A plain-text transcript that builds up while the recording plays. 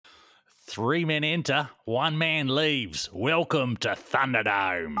3 men enter, 1 man leaves. Welcome to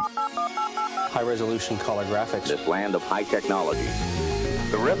Thunderdome. High-resolution color graphics. This land of high technology.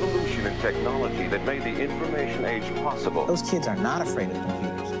 The revolution in technology that made the information age possible. Those kids are not afraid of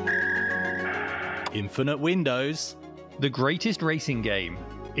computers. Infinite Windows. The greatest racing game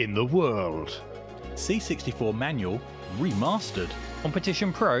in the world. C64 Manual Remastered.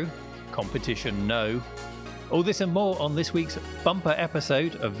 Competition Pro. Competition No. All this and more on this week's bumper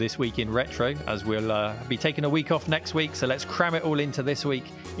episode of This Week in Retro, as we'll be taking a week off next week, so let's cram it all into this week.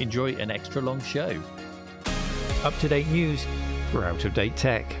 Enjoy an extra long show. Up-to-date news for out-of-date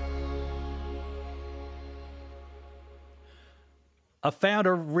tech. I found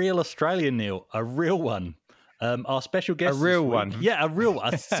a real Australian, Neil. A real one. Our special guest. A real one? Yeah, a real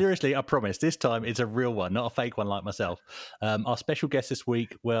one. Seriously, I promise. This time it's a real one, not a fake one like myself. Our special guest this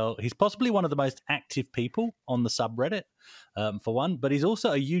week, well, he's possibly one of the most active people on the subreddit, for one, but he's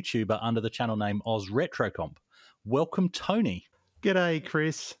also a YouTuber under the channel name Oz Retrocomp. Welcome, Tony. G'day,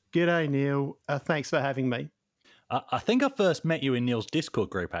 Chris. G'day, Neil. Thanks for having me. I think I first met you in Neil's Discord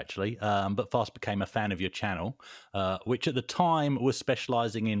group, actually, but fast became a fan of your channel, which at the time was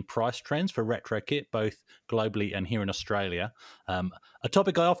specialising in price trends for retro kit, both globally and here in Australia. A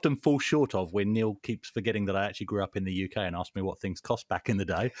topic I often fall short of when Neil keeps forgetting that I actually grew up in the UK and asked me what things cost back in the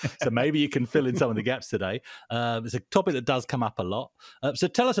day. So maybe you can fill in some of the gaps today. It's a topic that does come up a lot. So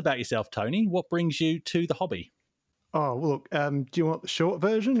tell us about yourself, Tony. What brings you to the hobby? Oh, well, look, do you want the short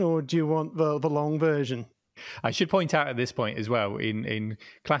version or do you want the long version? I should point out at this point as well, in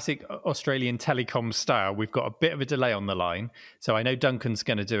classic Australian telecom style, we've got a bit of a delay on the line. So I know Duncan's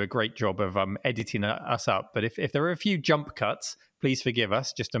going to do a great job of editing us up. But if there are a few jump cuts, please forgive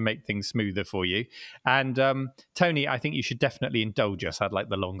us just to make things smoother for you. And Tony, I think you should definitely indulge us. I'd like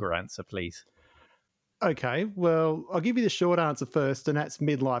the longer answer, please. Okay, well, I'll give you the short answer first, and that's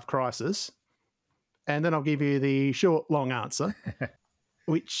midlife crisis. And then I'll give you the short, long answer.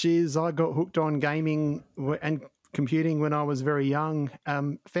 Which is I got hooked on gaming and computing when I was very young.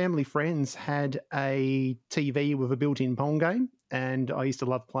 Family friends had a TV with a built-in Pong game, and I used to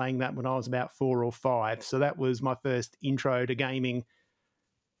love playing that when I was about 4 or 5. So that was my first intro to gaming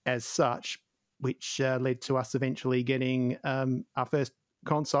as such, which led to us eventually getting our first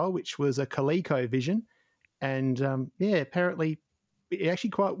console, which was a ColecoVision. And apparently it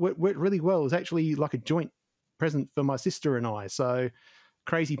actually quite worked really well. It was actually like a joint present for my sister and I. So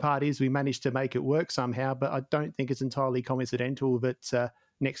crazy part is we managed to make it work somehow, but I don't think it's entirely coincidental that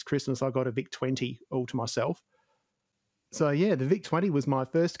next Christmas I got a VIC-20 all to myself. So yeah, the VIC-20 was my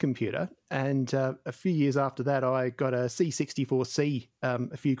first computer, and a few years after that I got a C64C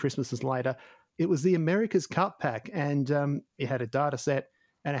a few Christmases later. It was the America's Cup pack, and it had a data set,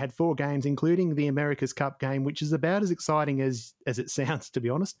 and it had 4 games, including the America's Cup game, which is about as exciting as it sounds, to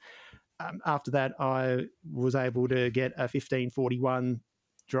be honest. After that, I was able to get a 1541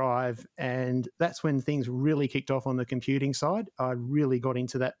 drive, and that's when things really kicked off on the computing side. I really got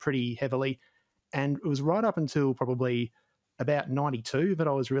into that pretty heavily, and it was right up until probably about 92 that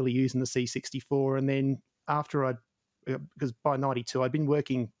I was really using the C64. And then after because by 92 I'd been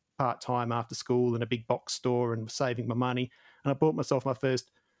working part-time after school in a big box store and saving my money, and I bought myself my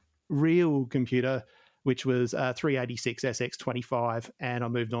first real computer, which was 386 SX25, and I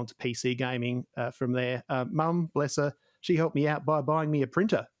moved on to PC gaming from there. Mum, bless her, she helped me out by buying me a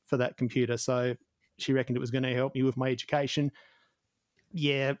printer for that computer, so she reckoned it was going to help me with my education.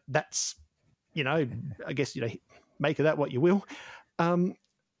 Yeah, that's, I guess, make of that what you will. Now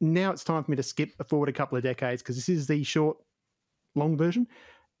it's time for me to skip forward a couple of decades, because this is the short, long version.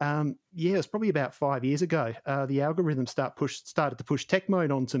 It's probably about 5 years ago. The algorithm started to push tech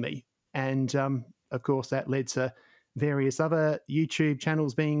mode onto me, and of course, that led to various other YouTube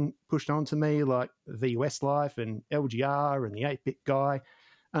channels being pushed onto me, like the Westlife and LGR and the 8-Bit Guy,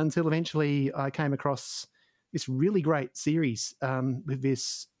 until eventually I came across this really great series with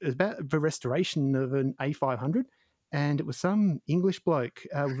this. It was about the restoration of an A500, and it was some English bloke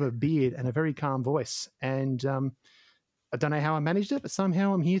with a beard and a very calm voice. And I don't know how I managed it, but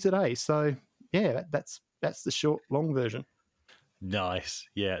somehow I'm here today. So yeah, that's the short, long version. Nice.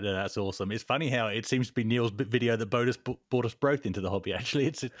 Yeah, no, that's awesome. It's funny how it seems to be Neil's video that brought us both into the hobby, actually.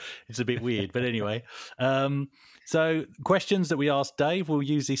 It's a bit weird. But anyway, so questions that we ask Dave, we'll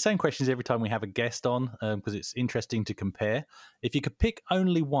use the same questions every time we have a guest on, because it's interesting to compare. If you could pick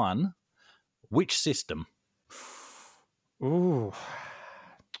only one, which system? Ooh.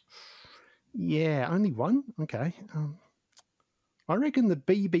 Yeah, only one? Okay. I reckon the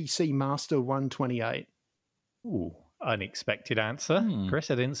BBC Master 128. Ooh. Unexpected answer. Chris,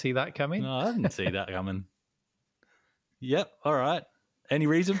 I didn't see that coming. No, I didn't see that coming. Yep. All right. Any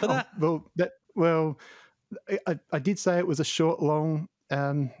reason for that? I did say it was a short, long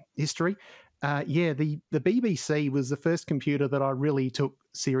history. The BBC was the first computer that I really took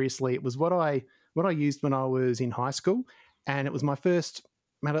seriously. It was what I used when I was in high school, and it was my first.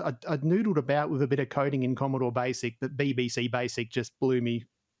 I'd noodled about with a bit of coding in Commodore Basic, but BBC Basic just blew me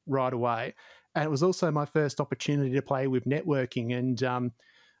right away. And it was also my first opportunity to play with networking. And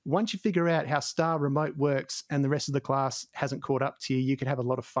once you figure out how Star Remote works and the rest of the class hasn't caught up to you, you can have a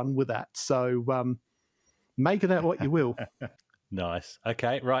lot of fun with that. So make of that what you will. Nice.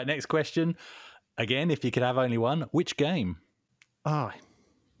 Okay, right, next question. Again, if you could have only one, which game?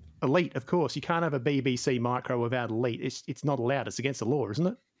 Elite, of course. You can't have a BBC Micro without Elite. It's not allowed. It's against the law, isn't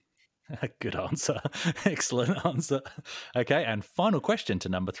it? Good answer. Excellent answer. Okay, and final question to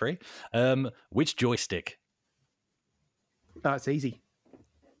number 3. Which joystick? It's easy.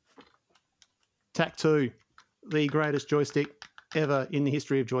 TAC2, the greatest joystick ever in the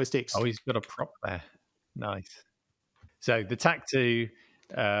history of joysticks. Oh, he's got a prop there. Nice. So the TAC2,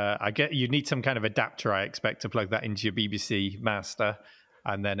 I get you need some kind of adapter, I expect, to plug that into your BBC Master,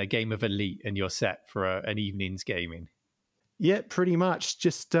 and then a game of Elite, and you're set for an evening's gaming. Yeah, pretty much.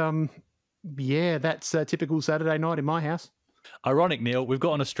 Just, that's a typical Saturday night in my house. Ironic, Neil, we've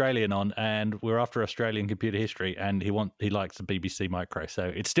got an Australian on, and we're after Australian computer history, and he likes the BBC Micro,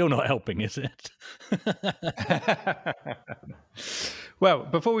 so it's still not helping, is it? Well,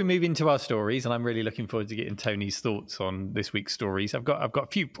 before we move into our stories, and I'm really looking forward to getting Tony's thoughts on this week's stories, I've got a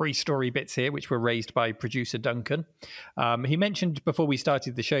few pre-story bits here, which were raised by producer Duncan. He mentioned before we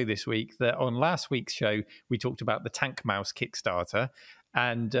started the show this week that on last week's show, we talked about the Tank Mouse Kickstarter,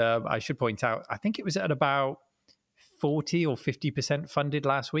 and I should point out, I think it was at about 40 or 50% funded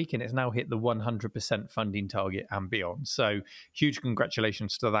last week, and it's now hit the 100% funding target and beyond. So huge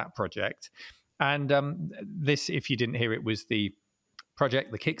congratulations to that project. And this, if you didn't hear it, was the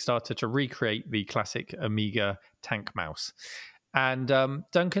project, the Kickstarter to recreate the classic Amiga Tank Mouse. And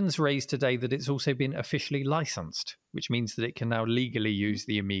Duncan's raised today that it's also been officially licensed, which means that it can now legally use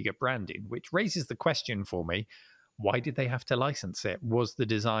the Amiga branding, which raises the question for me, why did they have to license it? Was the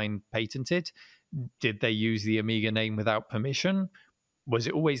design patented? Did they use the Amiga name without permission? Was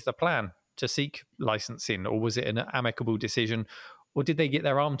it always the plan to seek licensing, or was it an amicable decision? Or did they get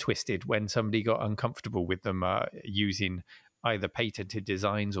their arm twisted when somebody got uncomfortable with them using either patented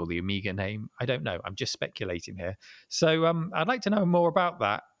designs or the Amiga name? I don't know. I'm just speculating here. So I'd like to know more about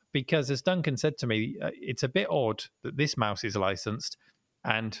that, because as Duncan said to me, it's a bit odd that this mouse is licensed,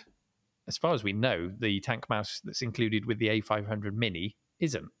 and as far as we know, the Tank Mouse that's included with the A500 Mini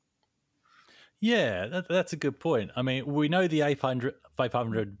isn't. Yeah, that's a good point. I mean, we know the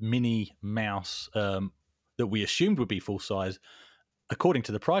A500 Mini mouse that we assumed would be full size, according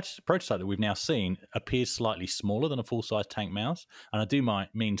to the prototype that we've now seen, appears slightly smaller than a full-size Tank Mouse. And I do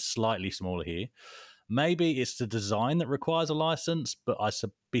mean slightly smaller here. Maybe it's the design that requires a license, but I'd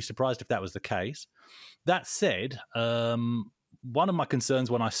be surprised if that was the case. That said, one of my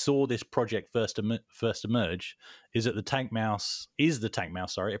concerns when I saw this project first emerge is that the Tank Mouse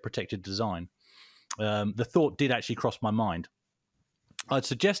a protected design. The thought did actually cross my mind. I'd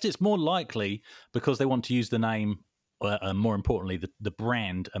suggest it's more likely because they want to use the name, more importantly, the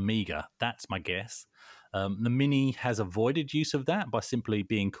brand Amiga. That's my guess. The Mini has avoided use of that by simply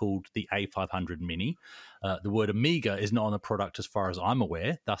being called the A500 Mini. The word Amiga is not on the product as far as I'm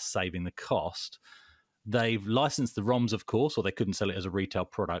aware, thus saving the cost. They've licensed the ROMs, of course, or they couldn't sell it as a retail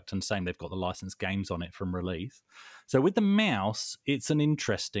product, and same, they've got the licensed games on it from release. So with the mouse, it's an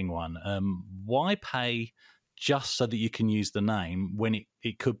interesting one. Why pay just so that you can use the name when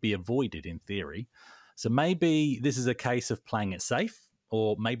it could be avoided in theory? So maybe this is a case of playing it safe,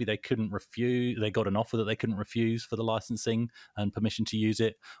 or maybe they couldn't refuse. They got an offer that they couldn't refuse for the licensing and permission to use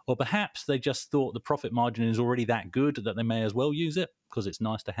it. Or perhaps they just thought the profit margin is already that good that they may as well use it because it's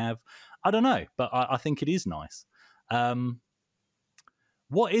nice to have. I don't know, but I think it is nice.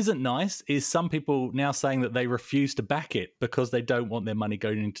 What isn't nice is some people now saying that they refuse to back it because they don't want their money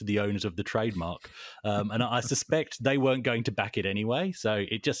going into the owners of the trademark. And I suspect they weren't going to back it anyway. So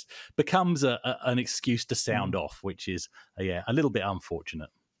it just becomes an excuse to sound off, which is, a little bit unfortunate.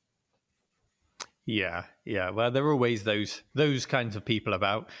 Yeah. Well, there are always those kinds of people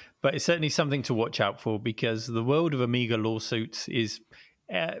about, but it's certainly something to watch out for, because the world of Amiga lawsuits is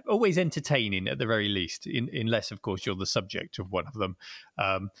always entertaining at the very least, unless, of course, you're the subject of one of them.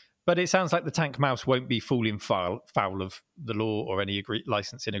 But it sounds like the Tank Mouse won't be falling foul of the law or any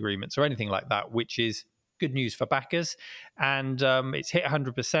licensing agreements or anything like that, which is good news for backers. And it's hit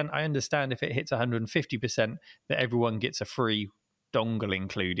 100%. I understand if it hits 150%, that everyone gets a free dongle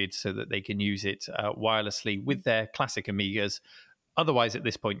included so that they can use it wirelessly with their classic Amigas Otherwise, at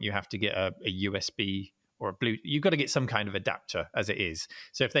this point, you have to get a USB or a Bluetooth. You've got to get some kind of adapter as it is.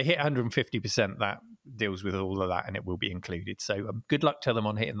 So if they hit 150%, that deals with all of that and it will be included. So good luck to them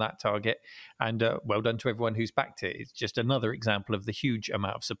on hitting that target. And well done to everyone who's backed it. It's just another example of the huge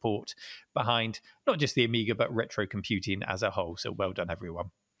amount of support behind not just the Amiga, but retro computing as a whole. So well done, everyone.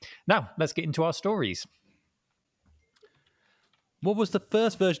 Now, let's get into our stories. What was the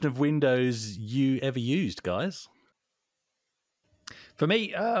first version of Windows you ever used, guys? For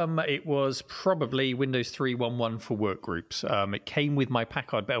me, it was probably Windows 3.1.1 for workgroups. It came with my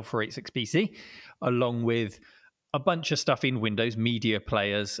Packard Bell 486 PC, along with a bunch of stuff in Windows, media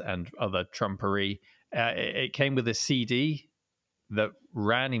players and other trumpery. It came with a CD that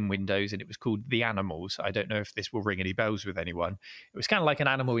ran in Windows, and it was called The Animals. I don't know if this will ring any bells with anyone. It was kind of like an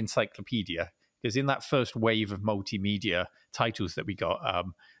animal encyclopedia, because in that first wave of multimedia titles that we got,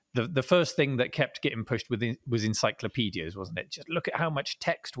 the first thing that kept getting pushed was encyclopedias, wasn't it? Just look at how much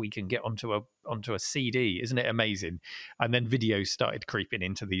text we can get onto a CD. Isn't it amazing? And then videos started creeping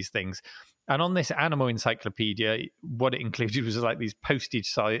into these things. And on this animal encyclopedia, what it included was like these postage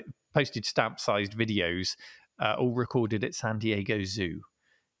stamp sized videos, all recorded at San Diego Zoo.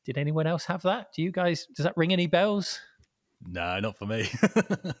 Did anyone else have that? Does that ring any bells? No, not for me.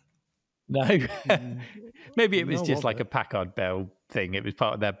 No, maybe it was just like a Packard Bell thing. It was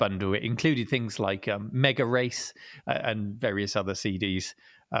part of their bundle. It included things like Mega Race and various other CDs.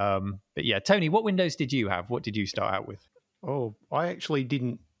 But yeah, Tony, what Windows did you have? What did you start out with? Oh, I actually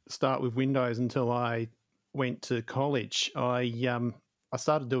didn't start with Windows until I went to college. I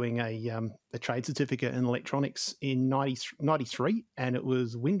started doing a trade certificate in electronics in 93, and it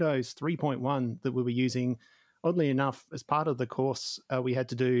was Windows 3.1 that we were using. Oddly enough, as part of the course, we had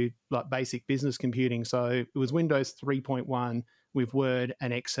to do like basic business computing. So it was Windows 3.1 with Word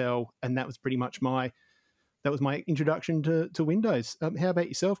and Excel, and that was pretty much my introduction to Windows. How about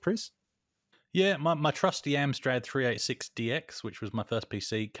yourself, Chris? Yeah, my trusty Amstrad 386DX, which was my first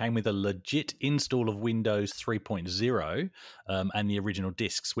PC, came with a legit install of Windows 3.0 and the original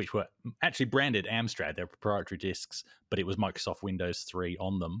discs, which were actually branded Amstrad. They're proprietary discs, but it was Microsoft Windows 3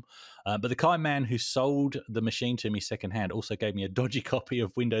 on them. But the kind man who sold the machine to me secondhand also gave me a dodgy copy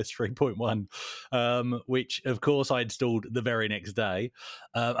of Windows 3.1, which, of course, I installed the very next day.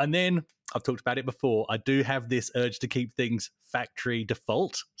 And then I've talked about it before. I do have this urge to keep things factory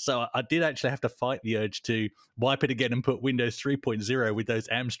default. So I did actually have to fight the urge to wipe it again and put Windows 3.0 with those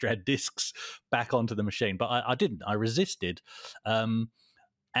Amstrad discs back onto the machine. But I didn't. I resisted. And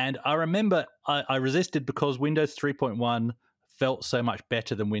I remember I resisted because Windows 3.1 felt so much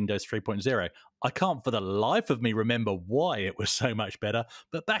better than Windows 3.0. I can't for the life of me remember why it was so much better.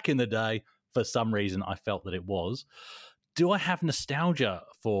 But back in the day, for some reason, I felt that it was. Do I have nostalgia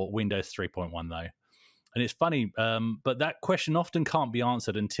for Windows 3.1 though? And it's funny, but that question often can't be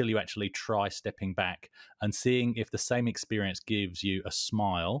answered until you actually try stepping back and seeing if the same experience gives you a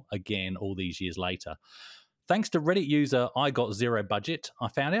smile again all these years later. Thanks to Reddit user I Got Zero Budget, I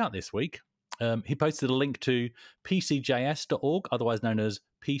found out this week. He posted a link to PCJS.org, otherwise known as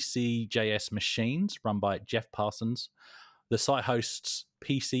PCJS Machines, run by Jeff Parsons. The site hosts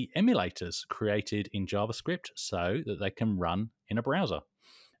PC emulators created in JavaScript so that they can run in a browser.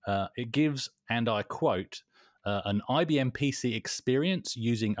 It gives, and I quote, an IBM PC experience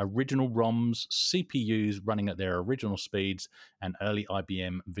using original ROMs, CPUs running at their original speeds, and early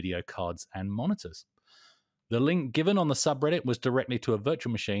IBM video cards and monitors. The link given on the subreddit was directly to a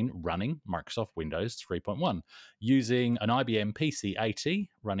virtual machine running Microsoft Windows 3.1 using an IBM PC 80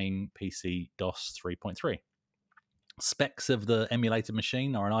 running PC DOS 3.3. Specs of the emulated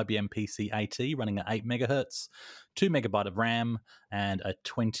machine are an IBM PC AT running at 8 megahertz, 2 megabyte of RAM, and a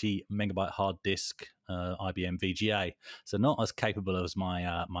 20 megabyte hard disk IBM VGA. So not as capable as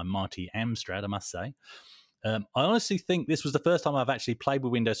my mighty Amstrad, I must say. I honestly think this was the first time I've actually played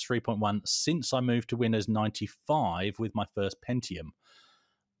with Windows 3.1 since I moved to Windows 95 with my first Pentium.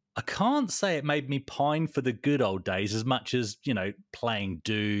 I can't say it made me pine for the good old days as much as, playing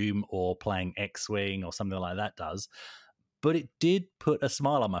Doom or playing X-Wing or something like that does. But it did put a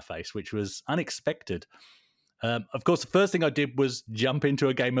smile on my face, which was unexpected. Of course, the first thing I did was jump into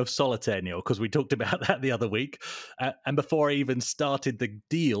a game of solitaire, Neil, because we talked about that the other week. And before I even started the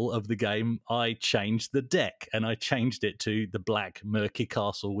deal of the game, I changed the deck and I changed it to the black murky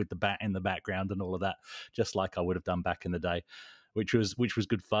castle with the bat in the background and all of that, just like I would have done back in the day. Which was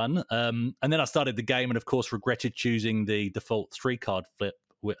good fun. And then I started the game and, of course, regretted choosing the default 3-card flip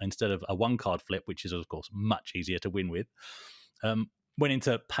instead of a 1-card flip, which is, of course, much easier to win with. Went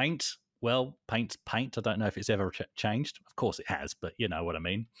into Paint. Well, Paint's Paint. I don't know if it's ever changed. Of course it has, but you know what I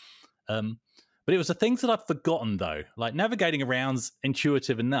mean. But But it was the things that I've forgotten, though. Like navigating around's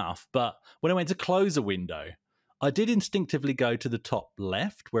intuitive enough, but when I went to close a window, I did instinctively go to the top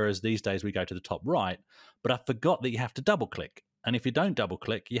left, whereas these days we go to the top right. But I forgot that you have to double click. And if you don't double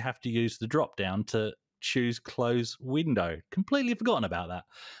click, you have to use the drop down to choose close window. Completely forgotten about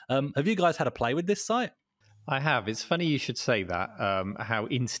that. Have you guys had a play with this site? I have. It's funny you should say that, how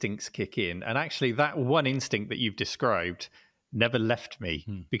instincts kick in. And actually, that one instinct that you've described never left me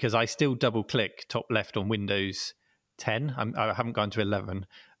because I still double click top left on Windows 10. I haven't gone to 11,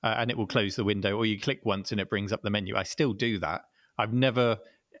 and it will close the window, or you click once and it brings up the menu. I still do that. I've never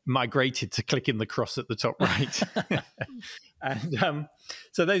migrated to clicking the cross at the top right. And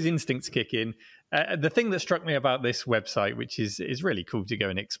so those instincts kick in. The thing that struck me about this website, which is really cool to go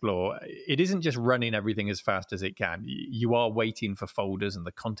and explore, it isn't just running everything as fast as it can. You are waiting for folders and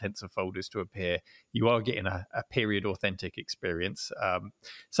the contents of folders to appear. You are getting a period authentic experience.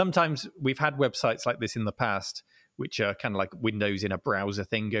 Sometimes we've had websites like this in the past, which are kind of like Windows in a browser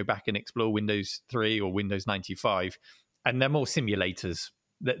thing. Go back and explore Windows 3 or Windows 95, and they're more simulators.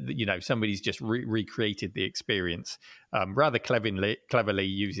 That somebody's just recreated the experience rather cleverly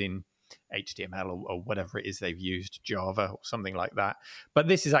using HTML or whatever it is they've used, Java or something like that. But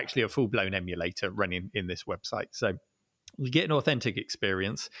this is actually a full-blown emulator running in this website. So you get an authentic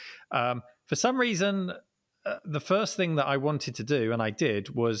experience. For some reason, the first thing that I wanted to do, and I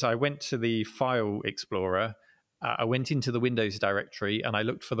did, was I went to the File Explorer. I went into the Windows directory and I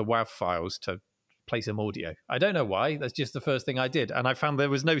looked for the WAV files to play some audio. I don't know why. That's just the first thing I did, and I found there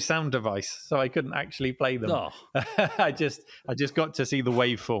was no sound device, so I couldn't actually play them. Oh. I just got to see the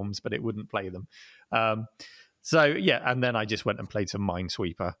waveforms, but it wouldn't play them. So yeah, and then I just went and played some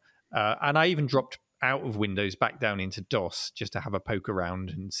Minesweeper, and I even dropped out of Windows back down into DOS just to have a poke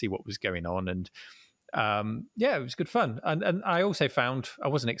around and see what was going on. And yeah, it was good fun. And I also found, I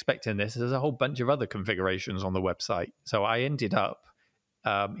wasn't expecting this, there's a whole bunch of other configurations on the website. So I ended up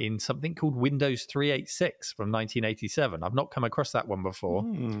in something called Windows 386 from 1987. I've not come across that one before.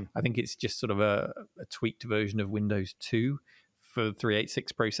 I think it's just sort of a tweaked version of Windows 2 for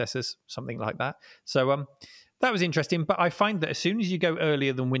 386 processors, something like that. So that was interesting. But I find that as soon as you go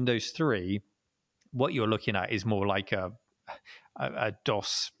earlier than Windows 3, what you're looking at is more like a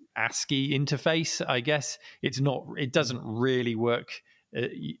DOS ASCII interface, I guess. It doesn't really work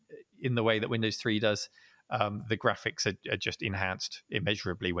in the way that Windows 3 does. The graphics are just enhanced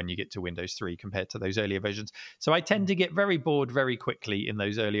immeasurably when you get to Windows 3 compared to those earlier versions. So I tend to get very bored very quickly in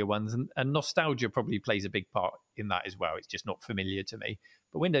those earlier ones, and nostalgia probably plays a big part in that as well. It's just not familiar to me.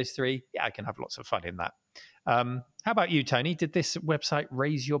 But Windows 3, yeah, I can have lots of fun in that. How about you, Tony? Did this website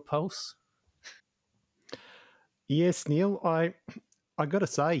raise your pulse? Yes, Neil. I got to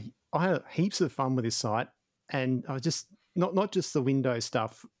say, I had heaps of fun with this site, and I just not just the Windows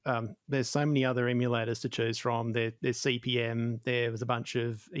stuff. There's so many other emulators to choose from. There's CPM. There was a bunch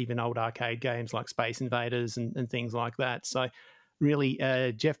of even old arcade games like Space Invaders and things like that. So really,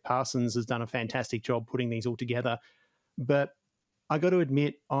 Jeff Parsons has done a fantastic job putting these all together. But I got to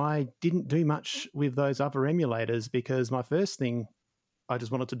admit, I didn't do much with those other emulators because my first thing I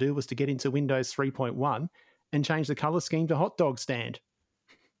just wanted to do was to get into Windows 3.1 and change the color scheme to Hot Dog Stand.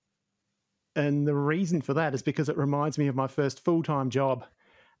 And the reason for that is because it reminds me of my first full-time job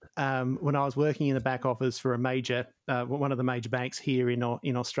when I was working in the back office for one of the major banks here in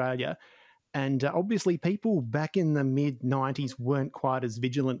Australia. And obviously people back in the mid-90s weren't quite as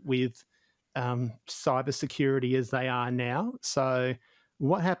vigilant with cybersecurity as they are now. So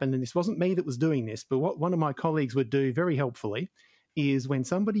what happened, and this wasn't me that was doing this, but what one of my colleagues would do very helpfully is when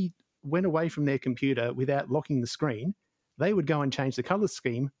somebody went away from their computer without locking the screen, they would go and change the color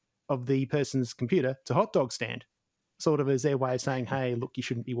scheme of the person's computer to Hot Dog Stand, sort of as their way of saying, hey, look, you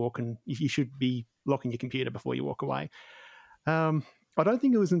shouldn't be you should be locking your computer before you walk away. I don't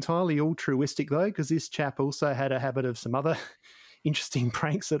think it was entirely altruistic, though, because this chap also had a habit of some other interesting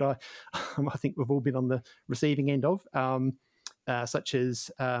pranks that I think we've all been on the receiving end of, such as,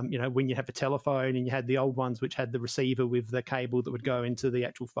 when you have a telephone and you had the old ones which had the receiver with the cable that would go into the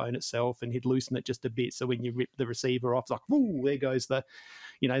actual phone itself, and he'd loosen it just a bit. So when you rip the receiver off, it's like, whoo, there goes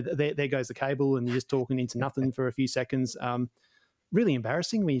there goes the cable, and you're just talking into nothing for a few seconds. Really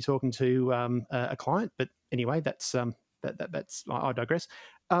embarrassing when you're talking to a client. But anyway, that's I digress.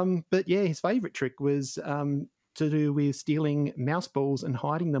 But yeah, his favourite trick was to do with stealing mouse balls and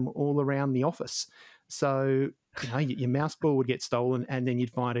hiding them all around the office. So your mouse ball would get stolen, and then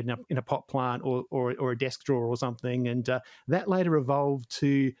you'd find it in a pot plant or a desk drawer or something. And that later evolved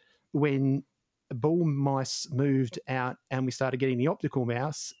to when ball mice moved out and we started getting the optical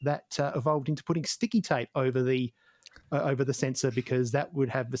mouse, that evolved into putting sticky tape over the over the sensor, because that would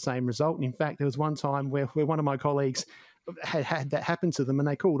have the same result. And in fact, there was one time where one of my colleagues had that happen to them, and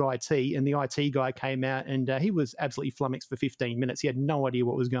they called IT, and the IT guy came out, and he was absolutely flummoxed for 15 minutes. He had no idea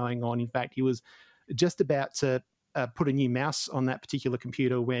what was going on. In fact, he was just about to put a new mouse on that particular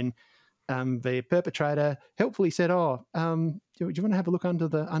computer when the perpetrator helpfully said, "Oh, do you want to have a look under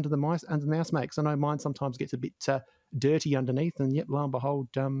the mouse mate? Because I know mine sometimes gets a bit dirty underneath." And yep, lo and behold,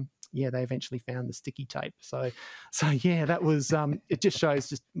 they eventually found the sticky tape. So yeah, that was it. Just shows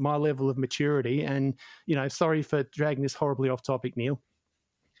just my level of maturity. And sorry for dragging this horribly off topic, Neil.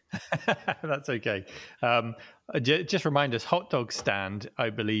 That's okay. Just remind us, hot dog stand, I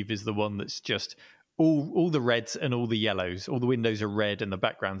believe, is the one that's just all the reds and all the yellows. All the windows are red and the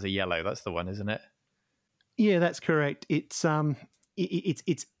backgrounds are yellow. That's the one, isn't it? Yeah, that's correct.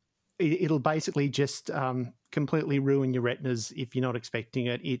 It'll basically just completely ruin your retinas if you're not expecting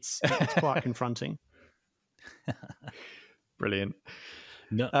it. It's quite confronting. Brilliant.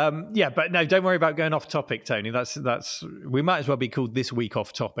 No. But no, don't worry about going off topic, Tony. That's we might as well be called This Week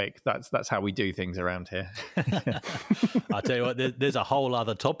Off Topic. That's how we do things around here. I'll tell you what, there's a whole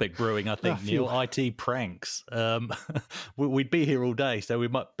other topic brewing, I think, Neil. IT pranks. We'd be here all day, so we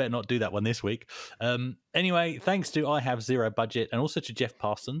better not do that one this week. Anyway, thanks to I Have Zero Budget and also to Jeff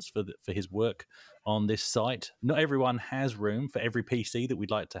Parsons for his work on this site. Not everyone has room for every PC that we'd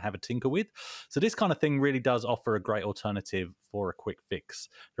like to have a tinker with. So this kind of thing really does offer a great alternative for a quick fix.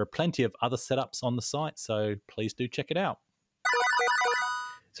 There are plenty of other setups on the site, so please do check it out.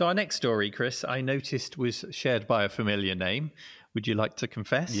 So our next story, Chris, I noticed was shared by a familiar name. Would you like to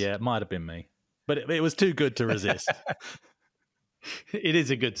confess? Yeah, it might have been me. But it was too good to resist. It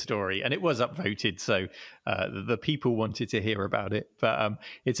is a good story, and it was upvoted, so the people wanted to hear about it. But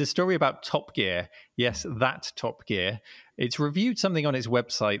it's a story about Top Gear. Yes, that Top Gear. It's reviewed something on its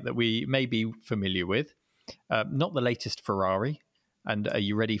website that we may be familiar with. Not the latest Ferrari. And are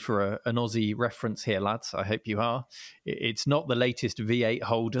you ready for an Aussie reference here, lads? I hope you are. It's not the latest V8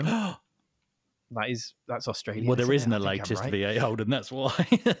 Holden. That's Australia. Well, there isn't a latest V8 Holden. That's why.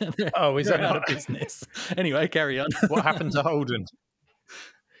 Oh, is that out of business? Anyway, carry on. What happened to Holden?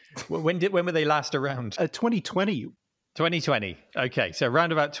 When were they last around? 2020. 2020. Okay, so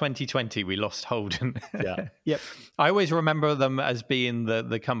around about 2020, we lost Holden. Yeah. Yep. I always remember them as being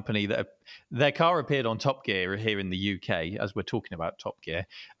the company that their car appeared on Top Gear here in the UK, as we're talking about Top Gear,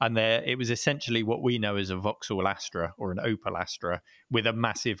 and it was essentially what we know as a Vauxhall Astra or an Opel Astra with a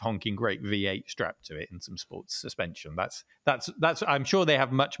massive honking great V8 strapped to it and some sports suspension. That's. I'm sure they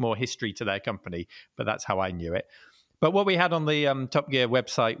have much more history to their company, but that's how I knew it. But what we had on the Top Gear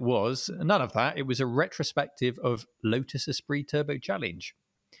website was none of that. It was a retrospective of Lotus Esprit Turbo Challenge,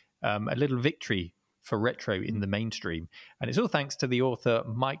 a little victory for retro in the mainstream. And it's all thanks to the author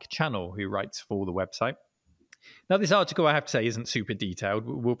Mike Channel, who writes for the website. Now, this article, I have to say, isn't super detailed.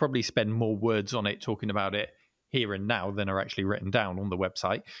 We'll probably spend more words on it, talking about it here and now, than are actually written down on the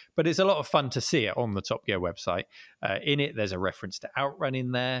website. But it's a lot of fun to see it on the Top Gear website. In it, there's a reference to Outrun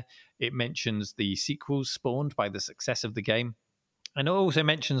in there. It mentions the sequels spawned by the success of the game. And it also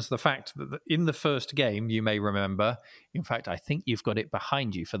mentions the fact that in the first game, you may remember, in fact, I think you've got it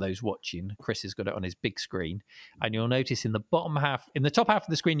behind you for those watching. Chris has got it on his big screen. And you'll notice in the top half of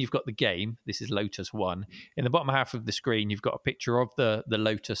the screen, you've got the game. This is Lotus 1. In the bottom half of the screen, you've got a picture of the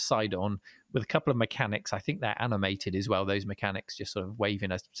Lotus side-on with a couple of mechanics. I think they're animated as well. Those mechanics just sort of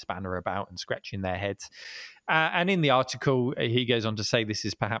waving a spanner about and scratching their heads. And in the article, he goes on to say this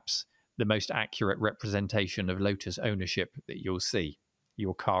is perhaps the most accurate representation of Lotus ownership that you'll see.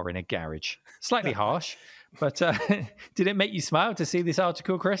 Your car in a garage. Slightly harsh, but did it make you smile to see this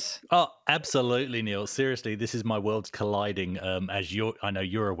article, Chris? Oh, absolutely, Neil. Seriously, this is my worlds colliding. I know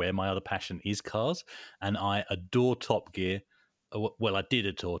you're aware, my other passion is cars, and I adore Top Gear. Well, I did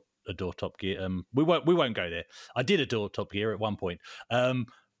adore Top Gear. We won't go there. I did adore Top Gear at one point.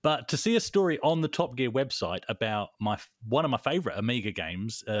 But to see a story on the Top Gear website about one of my favorite Amiga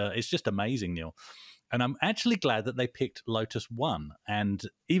games, it's just amazing, Neil. And I'm actually glad that they picked Lotus 1 and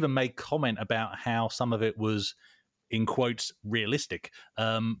even made comment about how some of it was, in quotes, realistic.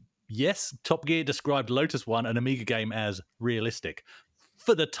 Yes, Top Gear described Lotus 1, an Amiga game, as realistic.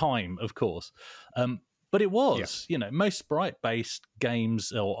 For the time, of course. But it was, most sprite-based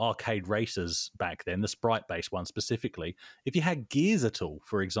games or arcade racers back then, the sprite-based one specifically, if you had gears at all,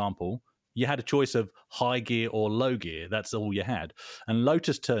 for example, you had a choice of high gear or low gear. That's all you had. And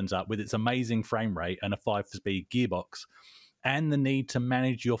Lotus turns up with its amazing frame rate and a 5-speed gearbox and the need to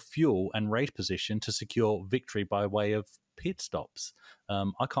manage your fuel and race position to secure victory by way of pit stops.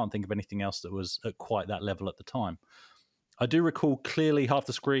 I can't think of anything else that was at quite that level at the time. I do recall clearly half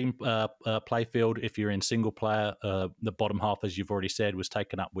the screen playfield, if you're in single player, the bottom half, as you've already said, was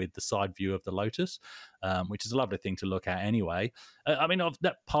taken up with the side view of the Lotus, which is a lovely thing to look at anyway. I mean,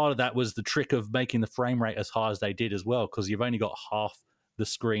 that part of that was the trick of making the frame rate as high as they did as well, because you've only got half the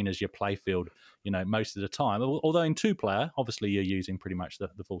screen as your playfield, most of the time. Although in 2-player, obviously you're using pretty much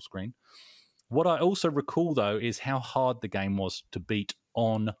the full screen. What I also recall, though, is how hard the game was to beat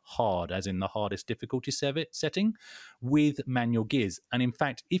on hard, as in the hardest difficulty setting, with manual gears. And in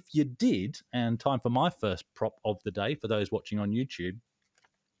fact, if you did, and time for my first prop of the day for those watching on YouTube,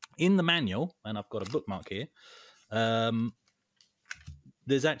 in the manual, and I've got a bookmark here,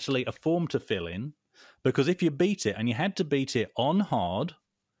 there's actually a form to fill in, because if you beat it, and you had to beat it on hard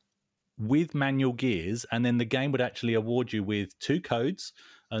with manual gears, and then the game would actually award you with 2 codes.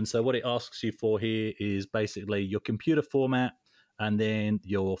 And so what it asks you for here is basically your computer format, and then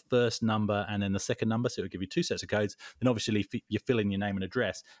your first number, and then the second number. So it'll give you 2 sets of codes. Then obviously you fill in your name and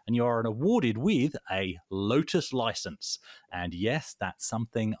address, and you are awarded with a Lotus license. And yes, that's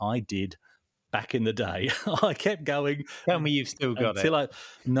something I did back in the day. I kept going. Tell me you've still got it.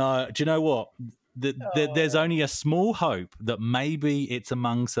 No, do you know what? There's only a small hope that maybe it's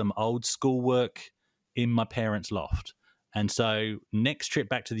among some old schoolwork in my parents' loft. And so next trip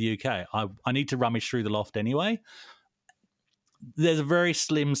back to the UK, I need to rummage through the loft anyway. There's a very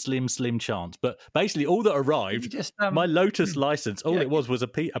slim chance. But basically all that arrived, my Lotus license, it was a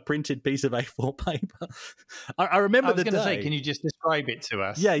printed piece of A4 paper. I remember the day. I was going to say, can you just describe it to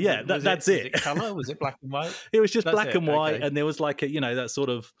us? Yeah, that's it. Was it colour? Was it black and white? It was just black and white, okay. And there was like that sort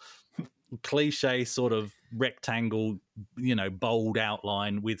of cliche sort of rectangle, bold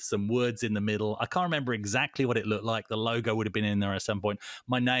outline with some words in the middle. I can't remember exactly what it looked like. The logo would have been in there at some point.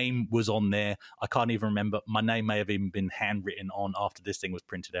 My name was on there. I can't even remember. My name may have even been handwritten on after this thing was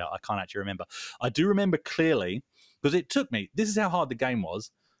printed out. I can't actually remember. I do remember clearly, because it took me, this is how hard the game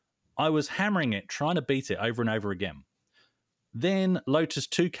was. I was hammering it, trying to beat it over and over again. Then Lotus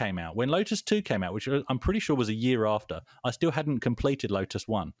 2 came out. When Lotus 2 came out, which I'm pretty sure was a year after, I still hadn't completed Lotus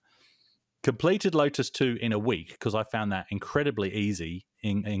 1. Completed Lotus 2 in a week, because I found that incredibly easy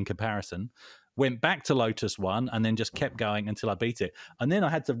in comparison. Went back to Lotus 1 and then just kept going until I beat it. And then I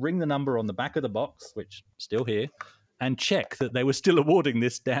had to ring the number on the back of the box, which still here, and check that they were still awarding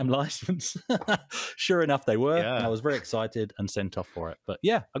this damn license. Sure enough, they were. Yeah. I was very excited and sent off for it. But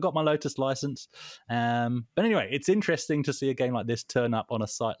yeah, I got my Lotus license. But anyway, it's interesting to see a game like this turn up on a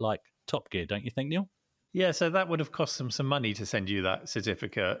site like Top Gear, don't you think, Neil? Yeah, so that would have cost them some money to send you that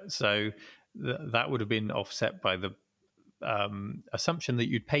certificate. So that would have been offset by the assumption that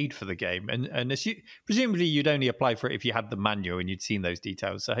you'd paid for the game. And presumably you'd only apply for it if you had the manual and you'd seen those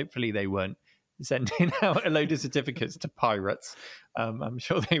details. So hopefully they weren't sending out a load of certificates to pirates. I'm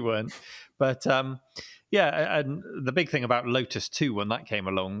sure they weren't. But yeah, and the big thing about Lotus 2 when that came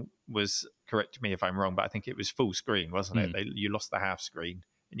along was, correct me if I'm wrong, but I think it was full screen, wasn't it? You lost the half screen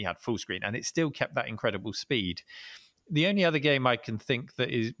and you had full screen, and it still kept that incredible speed. The only other game I can think that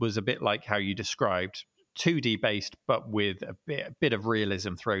was a bit like how you described, 2D based, but with a bit of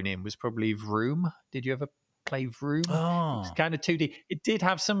realism thrown in, was probably Vroom. Did you ever play Vroom? Oh. It's kind of 2D. It did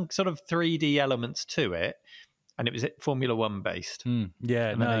have some sort of 3D elements to it, and it was Formula One based. Yeah,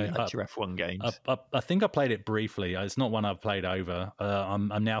 and I liked your F1 games. I think I played it briefly. It's not one I've played over.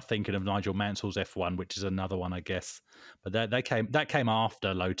 I'm now thinking of Nigel Mansell's F1, which is another one, I guess. But that came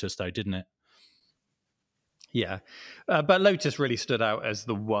after Lotus, though, didn't it? Yeah, but Lotus really stood out as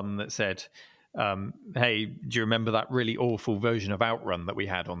the one that said, hey, do you remember that really awful version of Outrun that we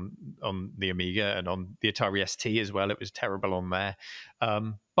had on the Amiga and on the Atari ST as well? It was terrible on there.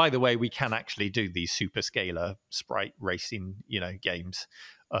 By the way, we can actually do these super scalar sprite racing, games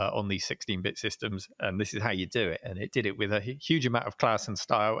on these 16-bit systems, and this is how you do it. And it did it with a huge amount of class and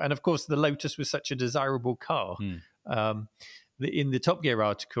style. And of course, the Lotus was such a desirable car. In the Top Gear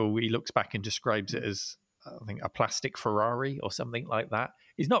article, he looks back and describes it as, I think, a plastic Ferrari or something like that.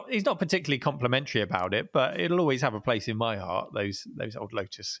 He's not particularly complimentary about it, but it'll always have a place in my heart, those old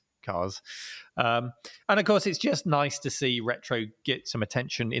Lotus cars. And of course, it's just nice to see retro get some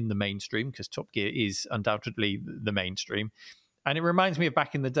attention in the mainstream, because Top Gear is undoubtedly the mainstream. And it reminds me of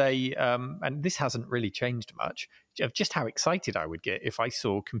back in the day, and this hasn't really changed much, of just how excited I would get if I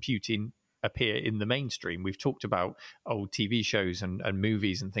saw computing appear in the mainstream. We've talked about old TV shows and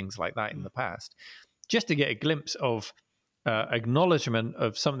movies and things like that in the past. Just to get a glimpse of acknowledgement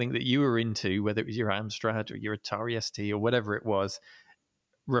of something that you were into, whether it was your Amstrad or your Atari ST or whatever it was,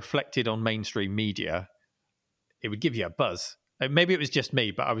 reflected on mainstream media, it would give you a buzz. maybe it was just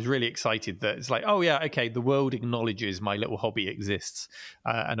me, but I was really excited that it's like, oh yeah, okay, the world acknowledges my little hobby exists.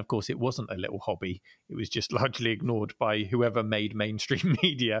 And of course, it wasn't a little hobby. It was just largely ignored by whoever made mainstream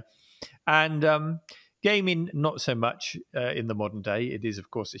media. And gaming, not so much in the modern day. It is, of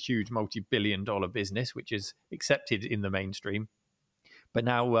course, a huge multi-billion-dollar business, which is accepted in the mainstream. But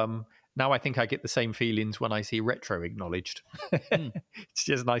now I think I get the same feelings when I see retro acknowledged. It's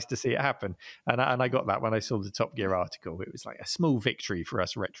just nice to see it happen. And I got that when I saw the Top Gear article. It was like a small victory for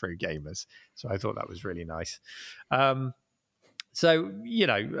us retro gamers. So I thought that was really nice. So,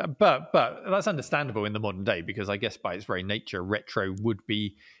 but that's understandable in the modern day, because I guess by its very nature, retro would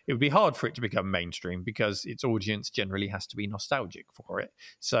be hard for it to become mainstream because its audience generally has to be nostalgic for it.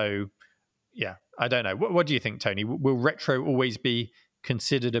 So, yeah, I don't know. What do you think, Tony? Will retro always be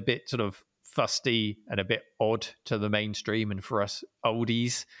considered a bit sort of fusty and a bit odd to the mainstream and for us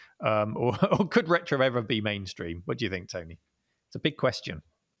oldies, or could retro ever be mainstream? What do you think, Tony? It's a big question.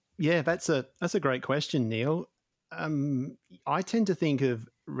 Yeah, that's a great question, Neil. I tend to think of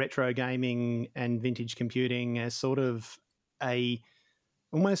retro gaming and vintage computing as sort of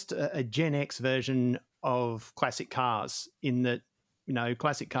almost a Gen X version of classic cars, in that,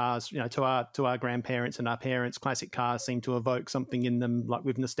 classic cars, to our grandparents and our parents, classic cars seem to evoke something in them, like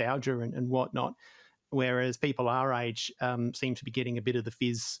with nostalgia and whatnot. Whereas people our age seem to be getting a bit of the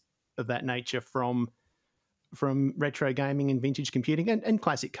fizz of that nature from retro gaming and vintage computing, and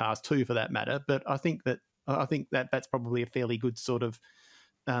classic cars too, for that matter. But I think that's probably a fairly good sort of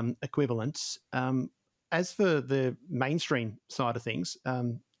equivalent. As for the mainstream side of things,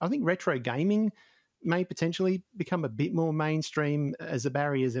 I think retro gaming may potentially become a bit more mainstream as the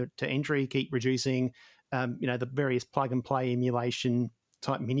barriers to entry keep reducing. The various plug and play emulation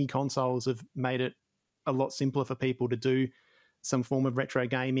type mini consoles have made it a lot simpler for people to do some form of retro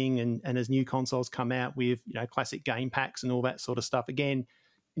gaming. And as new consoles come out with, classic game packs and all that sort of stuff, again,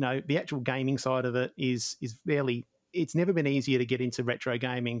 the actual gaming side of it is fairly. It's never been easier to get into retro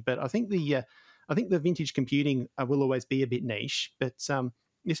gaming, but I think the vintage computing will always be a bit niche. But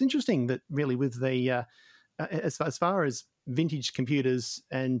it's interesting that really with the as far as vintage computers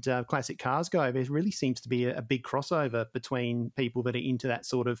and classic cars go, there really seems to be a big crossover between people that are into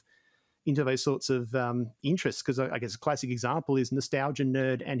those sorts of interests. Because I guess a classic example is Nostalgia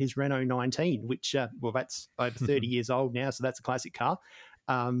Nerd and his Renault 19, which that's over 30 years old now, so that's a classic car.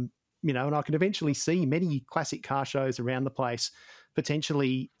 And I can eventually see many classic car shows around the place,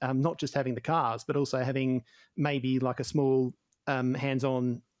 potentially not just having the cars, but also having maybe like a small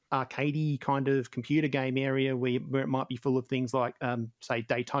hands-on arcadey kind of computer game area where it might be full of things like, say,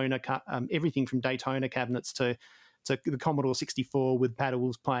 Daytona, everything from Daytona cabinets to the Commodore 64 with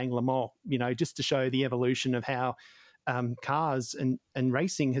paddles playing Le Mans, just to show the evolution of how cars and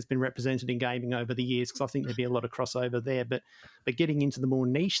racing has been represented in gaming over the years, because I think there'd be a lot of crossover there. But getting into the more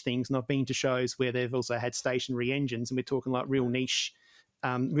niche things, and I've been to shows where they've also had stationary engines, and we're talking like really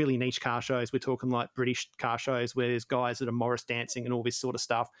niche car shows. We're talking like British car shows where there's guys that are Morris dancing and all this sort of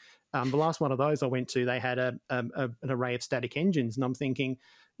stuff. The last one of those I went to, they had an array of static engines, and I'm thinking,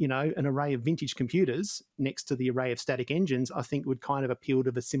 an array of vintage computers next to the array of static engines, I think would kind of appeal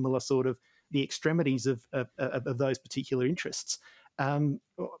to the similar sort of the extremities of those particular interests.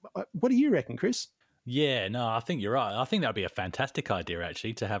 What do you reckon, Chris? Yeah, no, I think you're right. I think that'd be a fantastic idea,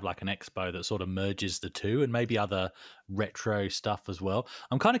 actually, to have like an expo that sort of merges the two, and maybe other retro stuff as well.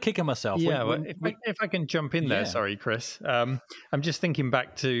 I'm kind of kicking myself. Yeah, if I can jump in there, sorry, Chris. I'm just thinking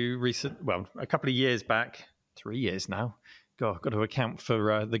back to a couple of years back, 3 years now. God, I've got to account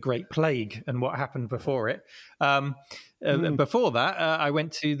for the Great Plague and what happened before it. Before that, I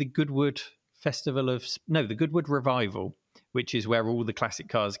went to the Goodwood the Goodwood Revival, which is where all the classic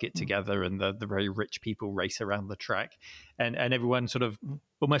cars get together and the very rich people race around the track, and everyone sort of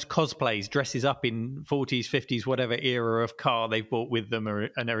almost cosplays, dresses up in 40s, 50s, whatever era of car they've bought with them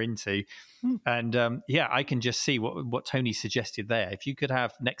and are into. And I can just see what Tony suggested there. If you could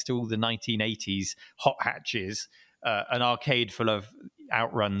have, next to all the 1980s hot hatches, an arcade full of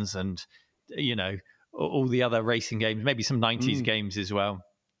outruns and, all the other racing games, maybe some 90s games as well.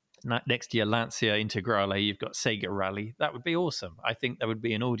 Next to your Lancia Integrale, you've got Sega Rally. That would be awesome. I think there would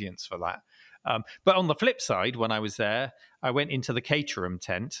be an audience for that. But on the flip side, when I was there, I went into the Caterham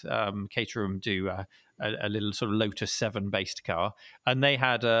tent. Caterham do a little sort of Lotus 7 based car, and they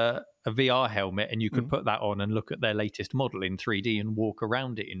had a VR helmet, and you could put that on and look at their latest model in 3D and walk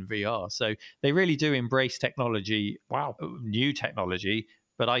around it in VR. So they really do embrace technology. Wow, new technology.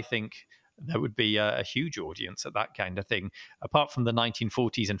 But I think there would be a huge audience at that kind of thing. Apart from the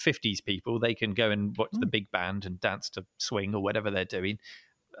 1940s and 50s people, they can go and watch the big band and dance to swing or whatever they're doing.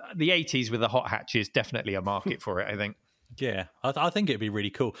 The 80s with the hot hatches, definitely a market for it, I think. Yeah, I think it'd be really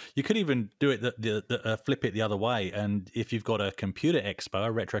cool. You could even do it flip it the other way, and if you've got a computer expo,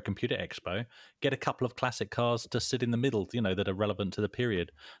 a retro computer expo, get a couple of classic cars to sit in the middle, that are relevant to the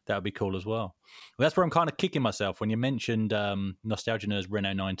period. That would be cool as well. That's where I'm kind of kicking myself when you mentioned Nostalgia Nerd's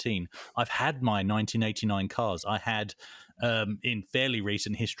Renault 19. I've had my 1989 cars. I had in fairly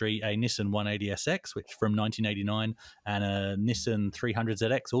recent history a Nissan 180SX, which from 1989, and a Nissan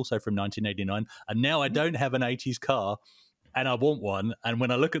 300ZX, also from 1989. And now I don't have an 80s car, and I want one. And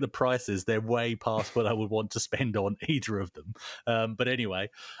when I look at the prices, they're way past what I would want to spend on either of them. But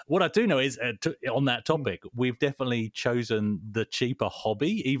anyway, what I do know is on that topic, we've definitely chosen the cheaper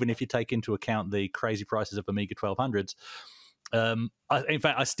hobby, even if you take into account the crazy prices of Amiga 1200s. In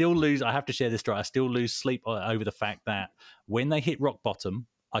fact, I still lose. I have to share this story. I still lose sleep over the fact that when they hit rock bottom,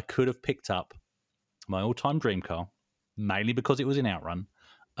 I could have picked up my all-time dream car, mainly because it was in Outrun,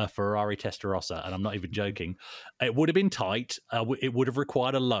 a Ferrari Testarossa, and I'm not even joking. It would have been tight. It would have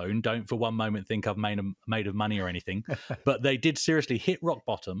required a loan. Don't for one moment think I've made of money or anything. But they did seriously hit rock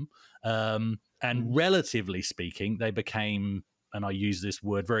bottom, and relatively speaking, they became, and I use this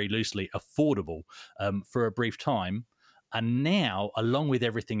word very loosely, affordable for a brief time. And now, along with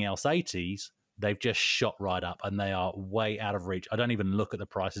everything else 80s, they've just shot right up, and they are way out of reach. I don't even look at the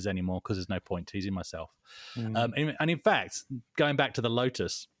prices anymore because there's no point teasing myself. And in fact, going back to the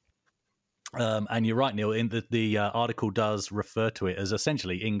Lotus, and you're right, Neil, in the article does refer to it as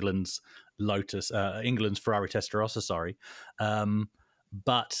essentially England's Lotus, England's Ferrari Testarossa, sorry.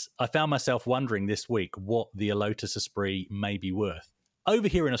 But I found myself wondering this week what the Lotus Esprit may be worth. Over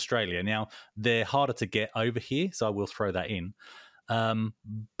here in Australia, now they're harder to get over here, so I will throw that in.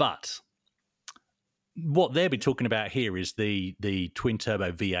 But what they'll be talking about here is the twin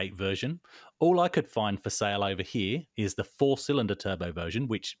turbo V8 version. All I could find for sale over here is the 4-cylinder turbo version,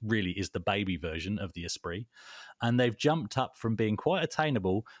 which really is the baby version of the Esprit. And they've jumped up from being quite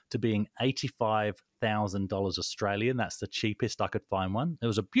attainable to being $85,000 Australian. That's the cheapest I could find one. It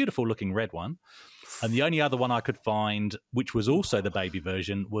was a beautiful looking red one. And the only other one I could find, which was also the baby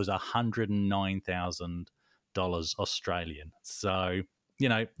version, was $109,000 Australian. So,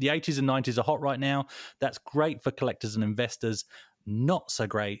 the 80s and 90s are hot right now. That's great for collectors and investors. Not so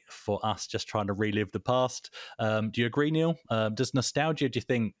great for us just trying to relive the past. Do you agree, Neil? Does nostalgia, do you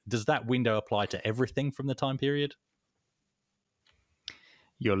think, does that window apply to everything from the time period?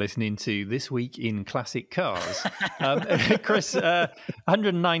 You're listening to This Week in Classic Cars. Chris,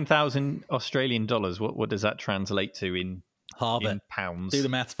 109,000 Australian dollars. What does that translate to in pounds? Do the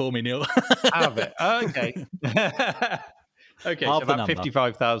maths for me, Neil. Halve it. Okay. Okay, so about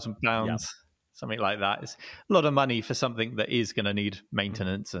 £55,000, something like that. It's a lot of money for something that is going to need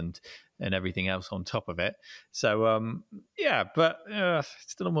maintenance and everything else on top of it. So, but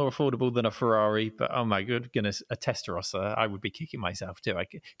still more affordable than a Ferrari. But oh my goodness, a Testarossa, I would be kicking myself too.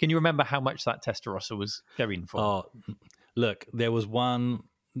 Can you remember how much that Testarossa was going for? Oh, look, there was one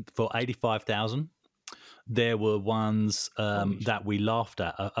for 85,000. There were ones that we laughed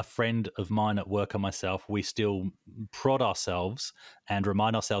at. A friend of mine at work and myself, we still prod ourselves and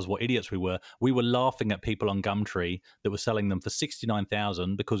remind ourselves what idiots we were. We were laughing at people on Gumtree that were selling them for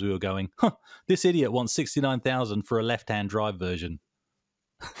 69,000 because we were going, this idiot wants 69,000 for a left-hand drive version.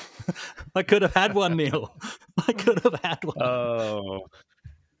 I could have had one, Neil. I could have had one. Oh.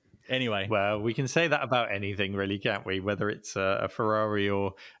 Anyway, well, we can say that about anything, really, can't we? Whether it's a Ferrari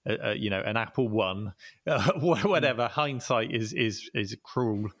or an Apple One, whatever. Hindsight is a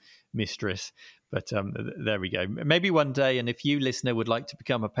cruel mistress. But there we go. Maybe one day, and if you, listener, would like to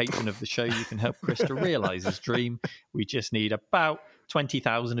become a patron of the show, you can help Chris to realise his dream. We just need about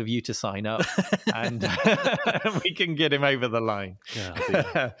 20,000 of you to sign up, and we can get him over the line.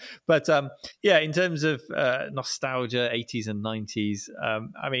 But in terms of nostalgia, 80s and 90s,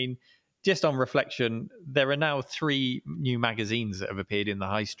 I mean, just on reflection, there are now 3 new magazines that have appeared in the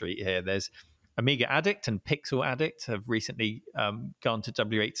high street here. There's Amiga Addict and Pixel Addict have recently gone to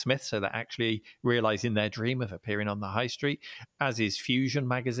W.H. Smith, so they're actually realising their dream of appearing on the high street, as is Fusion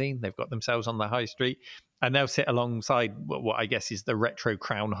magazine. They've got themselves on the high street, and they'll sit alongside what I guess is the retro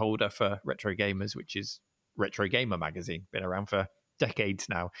crown holder for retro gamers, which is Retro Gamer magazine, been around for decades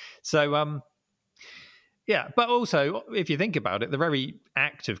now. So, but also, if you think about it, the very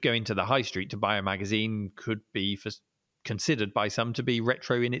act of going to the high street to buy a magazine could be considered by some to be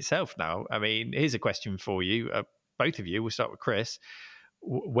retro in itself now. I mean, here's a question for you, both of you. We'll start with Chris.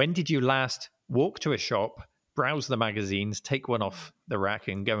 When did you last walk to a shop, browse the magazines, take one off the rack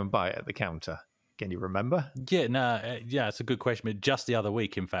and go and buy it at the counter? Can you remember? Yeah, no, yeah, it's a good question. But just the other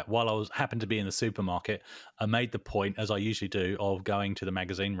week, in fact, while I happened to be in the supermarket, I made the point, as I usually do, of going to the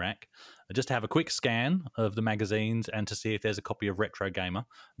magazine rack just to have a quick scan of the magazines and to see if there's a copy of Retro Gamer.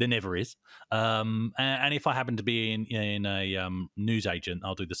 There never is. And if I happen to be in a newsagent,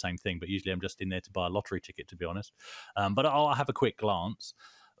 I'll do the same thing. But usually I'm just in there to buy a lottery ticket, to be honest. But I'll have a quick glance.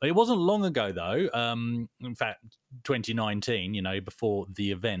 It wasn't long ago, though. In fact, 2019, before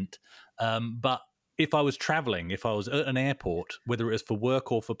the event. But if I was traveling, if I was at an airport, whether it was for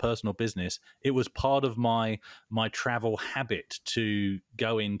work or for personal business, it was part of my travel habit to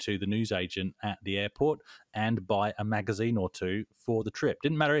go into the newsagent at the airport and buy a magazine or two for the trip.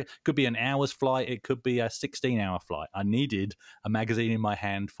 Didn't matter. It could be an hour's flight. It could be a 16-hour flight. I needed a magazine in my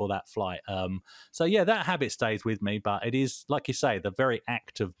hand for that flight. So, yeah, that habit stays with me. But it is, like you say, the very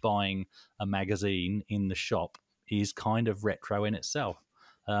act of buying a magazine in the shop is kind of retro in itself.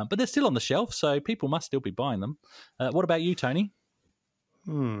 But they're still on the shelf, so people must still be buying them. What about you, Tony?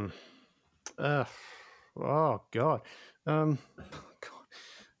 Oh, God. God.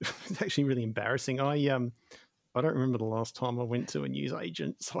 It's actually really embarrassing. I don't remember the last time I went to a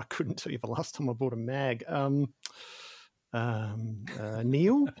newsagent, so I couldn't tell you the last time I bought a mag.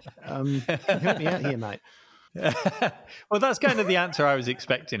 Neil, help me out here, mate. Well, that's kind of the answer I was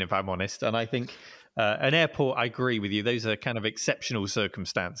expecting, if I'm honest. And I think an airport, I agree with you. Those are kind of exceptional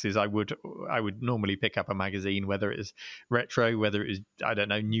circumstances. I would normally pick up a magazine, whether it is retro, whether it is, I don't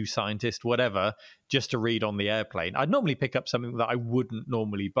know, New Scientist, whatever, just to read on the airplane. I'd normally pick up something that I wouldn't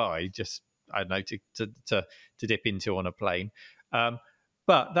normally buy, just, I don't know, to dip into on a plane.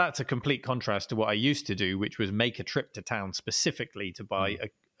 But that's a complete contrast to what I used to do, which was make a trip to town specifically to buy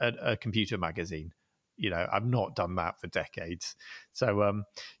a computer magazine. I've not done that for decades. So,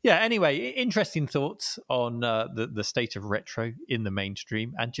 anyway, interesting thoughts on the state of retro in the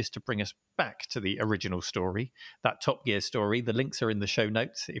mainstream. And just to bring us back to the original story, that Top Gear story, the links are in the show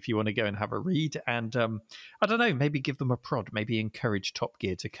notes if you want to go and have a read. And I don't know, maybe give them a prod, maybe encourage Top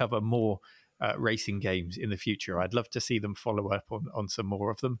Gear to cover more racing games in the future. I'd love to see them follow up on some more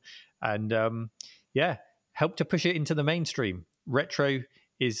of them. And help to push it into the mainstream. Retro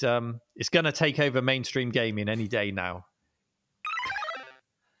is it's going to take over mainstream gaming any day now.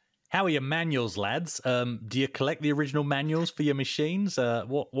 How are your manuals, lads? Do you collect the original manuals for your machines?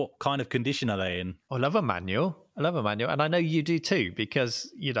 What kind of condition are they in? I love a manual, and I know you do too,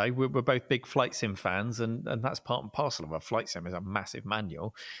 because we're both big flight sim fans, and that's part and parcel of a flight sim is a massive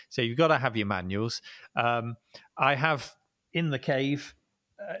manual. So you've got to have your manuals. I have in the cave.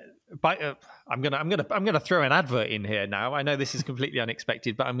 I'm gonna throw an advert in here now. I know this is completely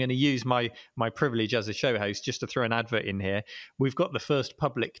unexpected, but I'm going to use my privilege as a show host just to throw an advert in here. We've got the first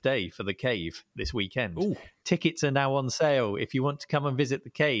public day for the cave this weekend. Ooh. Tickets are now on sale. If you want to come and visit the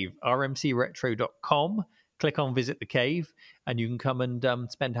cave, rmcretro.com. Click on Visit the Cave, and you can come and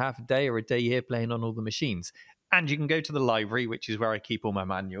spend half a day or a day here playing on all the machines. And you can go to the library, which is where I keep all my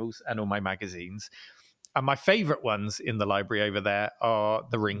manuals and all my magazines. And my favourite ones in the library over there are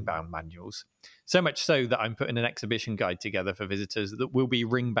the ring-bound manuals. So much so that I'm putting an exhibition guide together for visitors that will be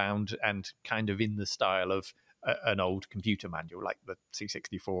ring-bound and kind of in the style of an old computer manual, like the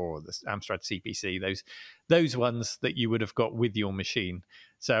C64 or the Amstrad CPC, those ones that you would have got with your machine.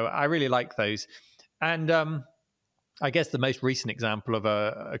 So I really like those. And I guess the most recent example of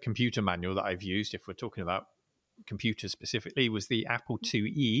a computer manual that I've used, if we're talking about computers specifically, was the Apple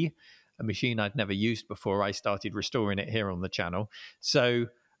IIe, a machine I'd never used before. I started restoring it here on the channel. So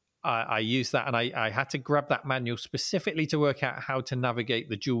I used that, and I had to grab that manual specifically to work out how to navigate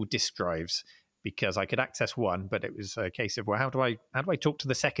the dual disk drives, because I could access one, but it was a case of, well, how do I talk to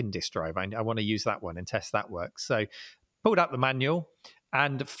the second disk drive? I want to use that one and test that works. So pulled out the manual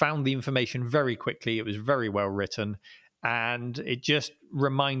and found the information very quickly. It was very well written, and it just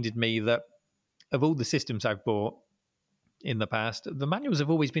reminded me that of all the systems I've bought in the past, the manuals have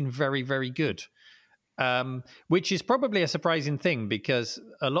always been very, very good, which is probably a surprising thing, because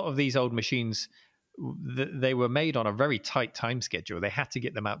a lot of these old machines, they were made on a very tight time schedule. They had to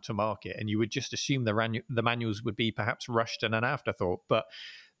get them out to market, and you would just assume the manuals would be perhaps rushed and an afterthought. But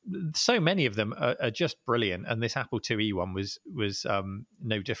so many of them are just brilliant, and this Apple IIe one was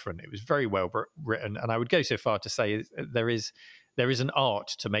no different. It was very well written, and I would go so far to say there is an art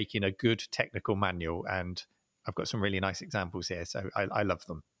to making a good technical manual, and I've got some really nice examples here, so I love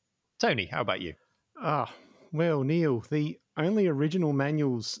them. Tony, how about you? Well, Neil, the only original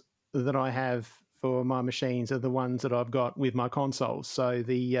manuals that I have for my machines are the ones that I've got with my consoles. So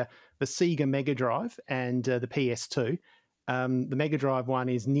the Sega Mega Drive and the PS2. The Mega Drive one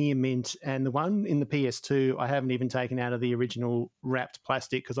is near mint, and the one in the PS2 I haven't even taken out of the original wrapped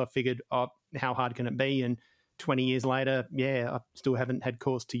plastic because I figured, oh, how hard can it be? And 20 years later, I still haven't had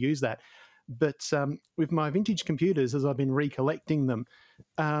cause to use that. But with my vintage computers, as I've been recollecting them,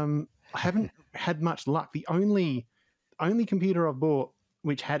 I haven't had much luck. The only computer I've bought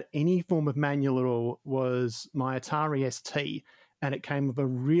which had any form of manual at all was my Atari ST, and it came with a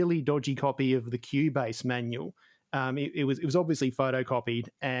really dodgy copy of the Cubase manual. It was obviously photocopied,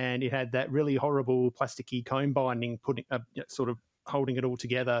 and it had that really horrible plasticky comb binding, putting sort of holding it all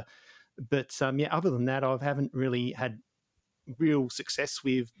together. But other than that, I haven't really had real success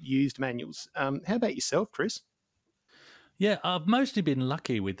with used manuals. How about yourself, Chris? Yeah, I've mostly been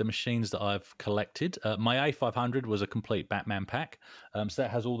lucky with the machines that I've collected. My A500 was a complete Batman pack, so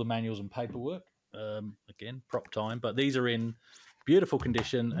that has all the manuals and paperwork. Again, prop time, but these are in beautiful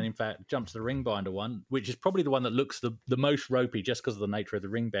condition, and in fact, jump to the ring binder one, which is probably the one that looks the most ropey just because of the nature of the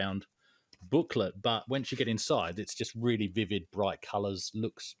ring bound booklet. But once you get inside, it's just really vivid, bright colours,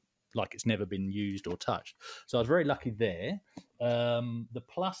 looks like it's never been used or touched. So I was very lucky there. The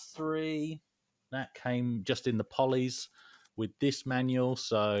Plus 3, that came just in the polys with this manual.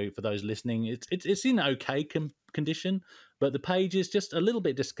 So for those listening, it's in okay condition, but the page is just a little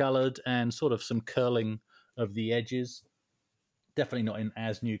bit discoloured and sort of some curling of the edges. Definitely not in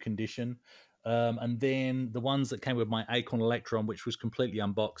as new condition. And then the ones that came with my Acorn Electron, which was completely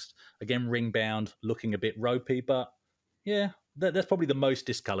unboxed, again ring bound, looking a bit ropey, but yeah, that's probably the most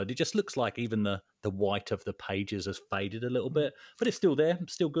discoloured. It just looks like even the white of the pages has faded a little bit, but it's still there,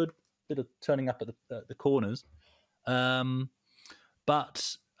 still good. Bit of turning up at the corners.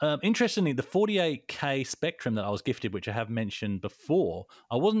 But interestingly, the 48K Spectrum that I was gifted, which I have mentioned before,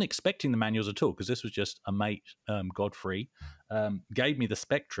 I wasn't expecting the manuals at all because this was just a mate, Godfrey, gave me the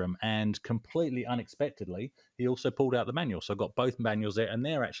Spectrum, and completely unexpectedly, he also pulled out the manual. So I got both manuals there, and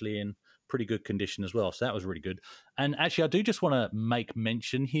they're actually in pretty good condition as well. So that was really good. And actually, I do just want to make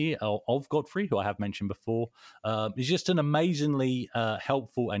mention here of Godfrey, who I have mentioned before. He's just an amazingly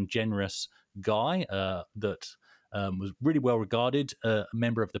helpful and generous guy that was really well regarded, a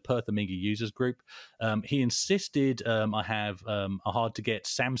member of the Perth Amiga users group. He insisted I have a hard to get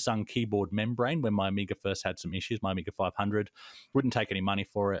Samsung keyboard membrane when my Amiga first had some issues. My Amiga 500 wouldn't take any money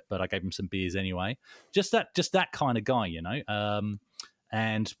for it, but I gave him some beers anyway. Just that kind of guy, you know.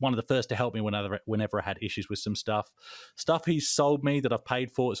 And one of the first to help me whenever I had issues with some stuff he's sold me that I've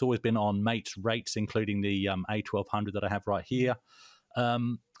paid for. It's always been on mates rates, including the A1200 that I have right here.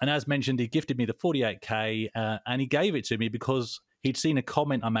 And as mentioned, he gifted me the 48K, and he gave it to me because he'd seen a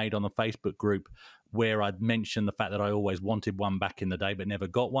comment I made on the Facebook group where I'd mentioned the fact that I always wanted one back in the day but never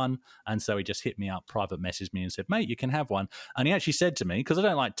got one. And so he just hit me up, private messaged me and said, mate, you can have one. And he actually said to me, because I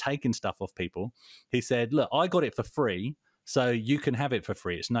don't like taking stuff off people, he said, look, I got it for free, so you can have it for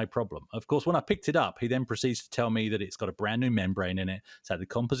free. It's no problem. Of course, when I picked it up, he then proceeds to tell me that it's got a brand new membrane in it. It's had the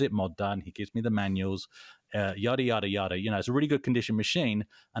composite mod done. He gives me the manuals, yada, yada, yada. You know, it's a really good condition machine.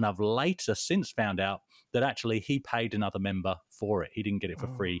 And I've later since found out that actually he paid another member for it. He didn't get it for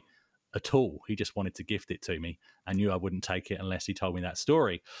free at all. He just wanted to gift it to me and knew I wouldn't take it unless he told me that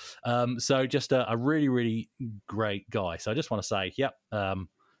story. So just a really, really great guy. So I just want to say,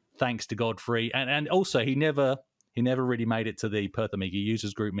 thanks to Godfrey. And also he never really made it to the Perth Amiga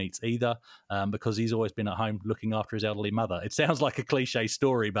users group meets either, because he's always been at home looking after his elderly mother. It sounds like a cliche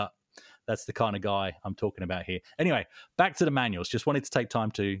story, but that's the kind of guy I'm talking about here. Anyway, back to the manuals. Just wanted to take time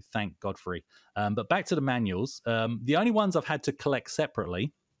to thank Godfrey. But back to the manuals. The only ones I've had to collect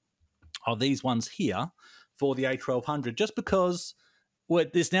separately are these ones here for the A1200, just because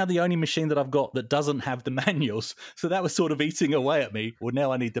it's now the only machine that I've got that doesn't have the manuals. So that was sort of eating away at me. Well,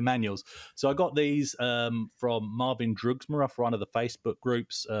 now I need the manuals. So I got these from Marvin Drugsma off one of the Facebook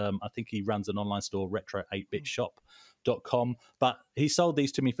groups. I think he runs an online store, retro8bitshop.com. But he sold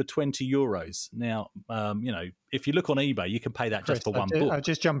these to me for €20. Now, if you look on eBay, you can pay that just for one book. I'll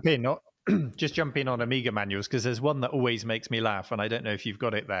just jump in. Just jump in on Amiga manuals, because there's one that always makes me laugh, and I don't know if you've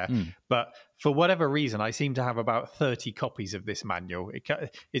got it there. But for whatever reason, I seem to have about 30 copies of this manual.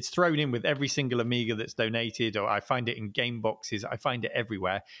 It's thrown in with every single Amiga that's donated, or I find it in game boxes. I find it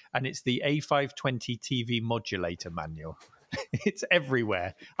everywhere. And it's the A520 TV modulator manual. It's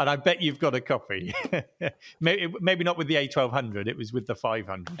everywhere. And I bet you've got a copy. Maybe not with the A1200. It was with the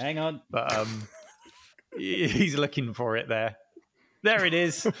 500. Hang on. But he's looking for it there. There it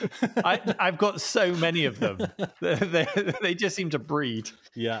is. I've got so many of them. They just seem to breed.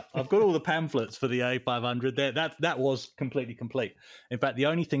 Yeah, I've got all the pamphlets for the A500 there. That was completely complete. In fact, the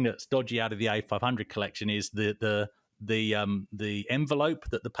only thing that's dodgy out of the A500 collection is the the envelope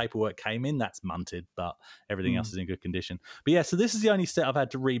that the paperwork came in, that's munted, but everything else is in good condition. But yeah, so this is the only set I've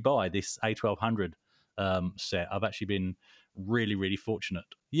had to rebuy, this A1200 set. I've actually been really, really fortunate.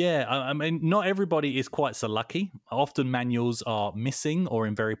 Yeah, I mean, not everybody is quite so lucky. Often manuals are missing or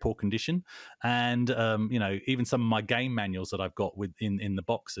in very poor condition, and even some of my game manuals that I've got in the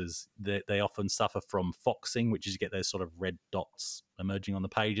boxes, they often suffer from foxing, which is you get those sort of red dots emerging on the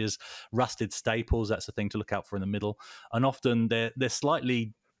pages. Rusted staples, that's the thing to look out for in the middle, and often they're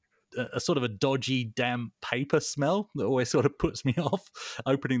slightly a sort of a dodgy, damp paper smell that always sort of puts me off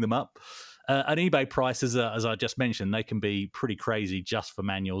opening them up. And eBay prices, as I just mentioned, they can be pretty crazy just for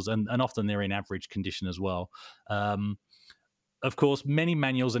manuals, and often they're in average condition as well. Of course, many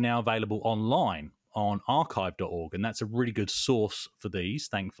manuals are now available online on archive.org, and that's a really good source for these,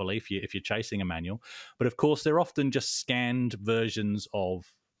 thankfully, if you're chasing a manual. But of course, they're often just scanned versions of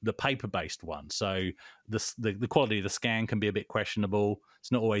the paper-based one, so the quality of the scan can be a bit questionable.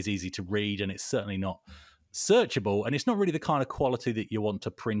 It's not always easy to read, and it's certainly not searchable, and it's not really the kind of quality that you want to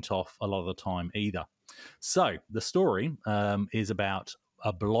print off a lot of the time either. So the story is about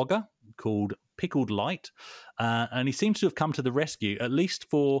a blogger called Pickled Light, and he seems to have come to the rescue, at least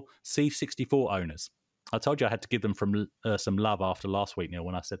for C64 owners. I told you I had to give them some love after last week, Neil,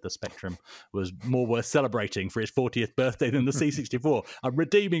 when I said the Spectrum was more worth celebrating for its 40th birthday than the C64. I'm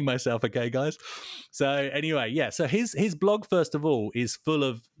redeeming myself, okay, guys? So anyway, yeah, so his blog, first of all, is full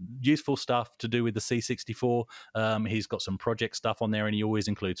of useful stuff to do with the C64. He's got some project stuff on there, and he always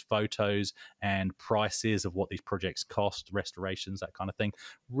includes photos and prices of what these projects cost, restorations, that kind of thing.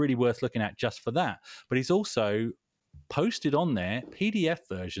 Really worth looking at just for that. But he's also posted on there PDF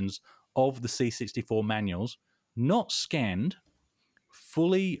versions of the C64 manuals, not scanned,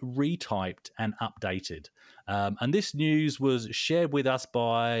 fully retyped and updated. And this news was shared with us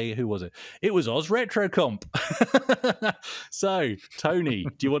by, who was it? It was Oz RetroComp. So, Tony,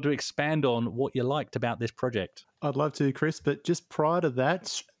 do you want to expand on what you liked about this project? I'd love to, Chris, but just prior to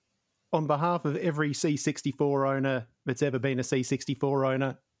that, on behalf of every C64 owner that's ever been a C64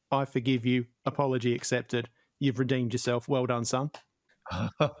 owner, I forgive you. Apology accepted. You've redeemed yourself. Well done, son.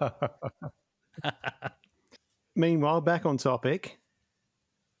 Meanwhile, back on topic,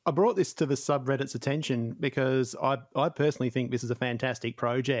 I brought this to the subreddit's attention because I personally think this is a fantastic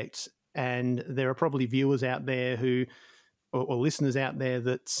project, and there are probably viewers out there who, or listeners out there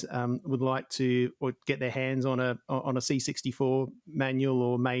that would like to or get their hands on a C64 manual,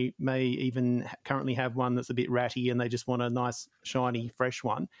 or may even currently have one that's a bit ratty and they just want a nice, shiny, fresh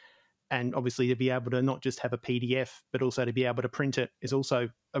one. And obviously to be able to not just have a PDF, but also to be able to print it is also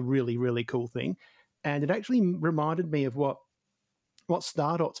a really, really cool thing. And it actually reminded me of what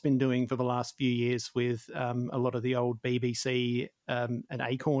Stardot's been doing for the last few years with a lot of the old BBC and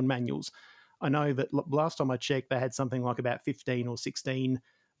Acorn manuals. I know that last time I checked, they had something like about 15 or 16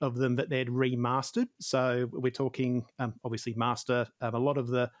 of them that they'd remastered. So we're talking obviously master a lot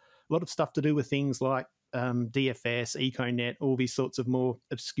of stuff to do with things like DFS, EcoNet, all these sorts of more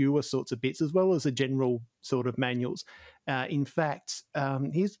obscure sorts of bits, as well as the general sort of manuals. In fact,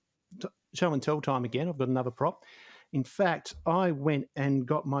 here's show and tell time again. I've got another prop. In fact, I went and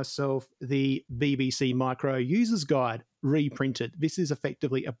got myself the BBC Micro Users Guide reprinted. This is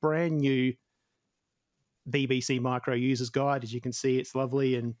effectively a brand new BBC Micro Users Guide. As you can see, it's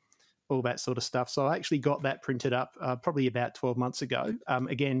lovely and all that sort of stuff. So I actually got that printed up probably about 12 months ago.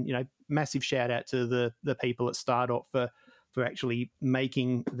 Again, massive shout out to the people at Stardot for actually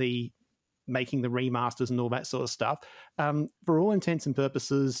making the remasters and all that sort of stuff. For all intents and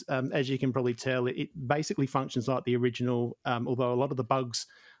purposes, as you can probably tell, it basically functions like the original, although a lot of the bugs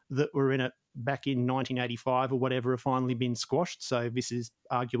that were in it back in 1985 or whatever have finally been squashed. So this is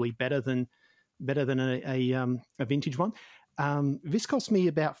arguably better than a vintage one. This cost me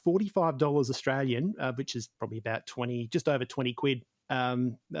about $45 Australian, which is probably about just over 20 quid,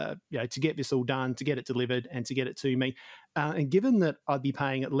 to get this all done, to get it delivered, and to get it to me. And given that I'd be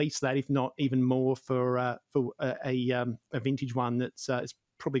paying at least that, if not even more, for a vintage one that's it's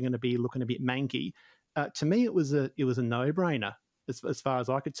probably going to be looking a bit manky, to me it was a no-brainer as far as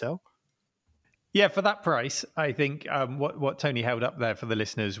I could tell. Yeah, for that price, I think what Tony held up there for the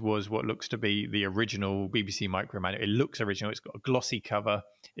listeners was what looks to be the original BBC Micro manual. It looks original. It's got a glossy cover.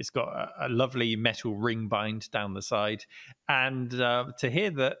 It's got a lovely metal ring bind down the side. And to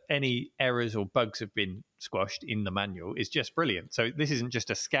hear that any errors or bugs have been squashed in the manual is just brilliant. So this isn't just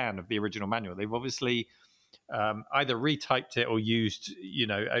a scan of the original manual. They've obviously either retyped it or used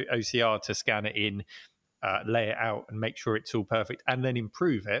OCR to scan it in, lay it out and make sure it's all perfect, and then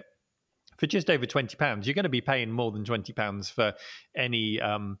improve it. For just over £20, you're going to be paying more than £20 for any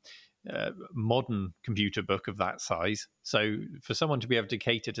modern computer book of that size. So for someone to be able to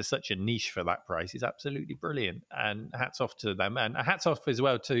cater to such a niche for that price is absolutely brilliant. And hats off to them. And hats off as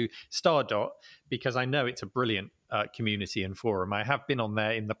well to Stardot, because I know it's a brilliant community and forum. I have been on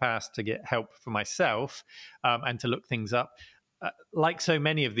there in the past to get help for myself and to look things up. Like so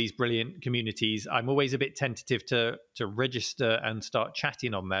many of these brilliant communities, I'm always a bit tentative to register and start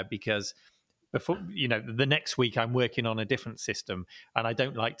chatting on there, because before, the next week I'm working on a different system, and I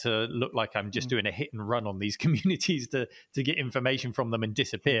don't like to look like I'm just doing a hit and run on these communities to get information from them and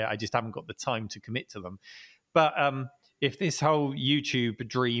disappear. I just haven't got the time to commit to them. But if this whole YouTube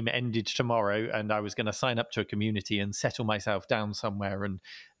dream ended tomorrow and I was going to sign up to a community and settle myself down somewhere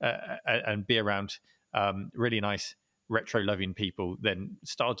and be around really nice retro loving people, then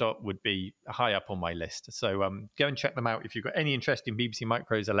Stardot would be high up on my list. So go and check them out if you've got any interest in BBC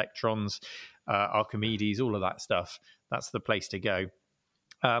Micros, Electrons, Archimedes, all of that stuff. That's the place to go.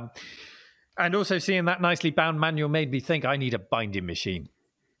 And also seeing that nicely bound manual made me think I need a binding machine.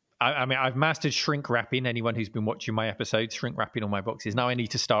 I mean, I've mastered shrink wrapping. Anyone who's been watching my episodes, shrink wrapping on my boxes. Now I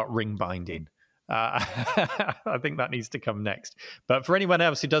need to start ring binding. I think that needs to come next. But for anyone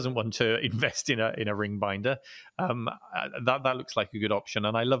else who doesn't want to invest in a ring binder, that looks like a good option,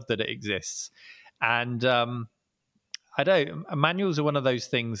 and I love that it exists. And manuals are one of those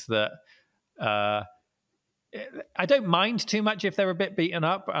things that I don't mind too much if they're a bit beaten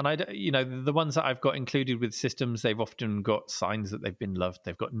up. And the ones that I've got included with systems, they've often got signs that they've been loved.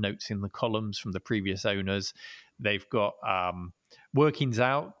 They've got notes in the columns from the previous owners. They've got workings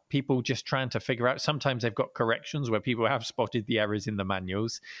out, people just trying to figure out. Sometimes they've got corrections where people have spotted the errors in the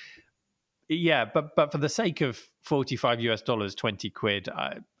manuals. Yeah, but for the sake of $45, 20 quid,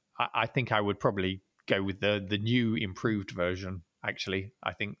 I think I would probably go with the new improved version. Actually,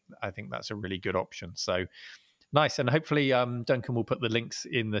 I think that's a really good option. So nice, and hopefully Duncan will put the links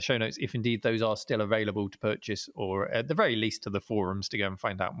in the show notes if indeed those are still available to purchase, or at the very least to the forums to go and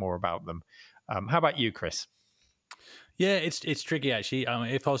find out more about them. How about you, Chris? Yeah, it's tricky actually.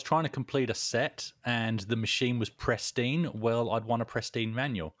 If I was trying to complete a set and the machine was pristine, well, I'd want a pristine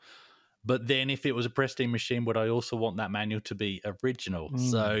manual. But then if it was a pristine machine, would I also want that manual to be original?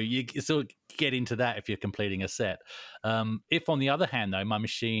 So you sort of get into that if you're completing a set. If on the other hand, though, my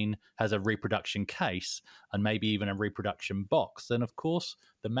machine has a reproduction case and maybe even a reproduction box, then of course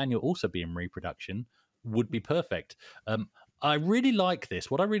the manual also being reproduction would be perfect. I really like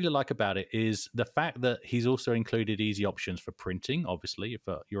this. What I really like about it is the fact that he's also included easy options for printing, obviously,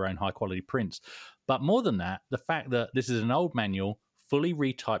 for your own high-quality prints. But more than that, the fact that this is an old manual, fully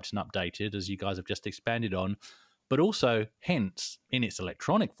retyped and updated, as you guys have just expanded on, but also, hence, in its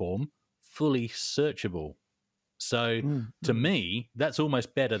electronic form, fully searchable. So, to me, that's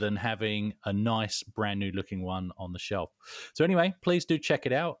almost better than having a nice, brand-new looking one on the shelf. So anyway, please do check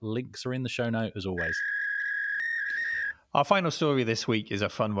it out. Links are in the show note, as always. Our final story this week is a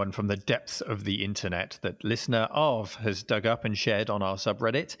fun one from the depths of the internet that listener Arv has dug up and shared on our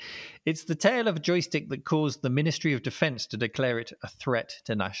subreddit. It's the tale of a joystick that caused the Ministry of Defence to declare it a threat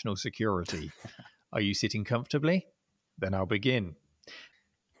to national security. Are you sitting comfortably? Then I'll begin.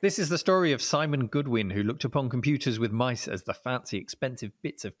 This is the story of Simon Goodwin, who looked upon computers with mice as the fancy, expensive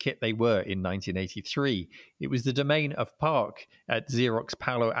bits of kit they were in 1983. It was the domain of Park at Xerox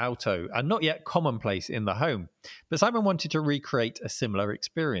Palo Alto, and not yet commonplace in the home. But Simon wanted to recreate a similar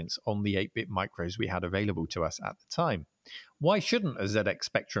experience on the 8-bit micros we had available to us at the time. Why shouldn't a ZX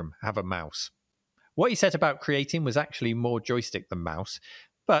Spectrum have a mouse? What he set about creating was actually more joystick than mouse,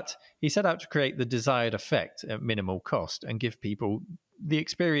 but he set out to create the desired effect at minimal cost and give people the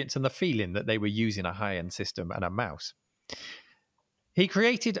experience and the feeling that they were using a high-end system and a mouse. He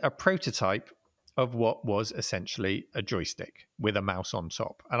created a prototype of what was essentially a joystick with a mouse on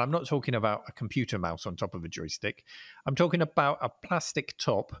top. And I'm not talking about a computer mouse on top of a joystick. I'm talking about a plastic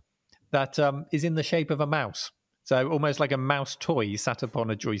top that is in the shape of a mouse. So almost like a mouse toy sat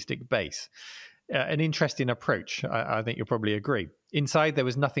upon a joystick base. An interesting approach, I think you'll probably agree. Inside, there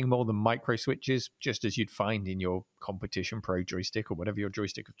was nothing more than micro switches, just as you'd find in your Competition Pro joystick or whatever your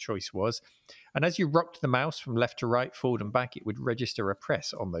joystick of choice was. And as you rocked the mouse from left to right, forward and back, it would register a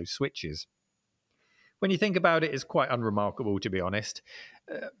press on those switches. When you think about it, it's quite unremarkable, to be honest.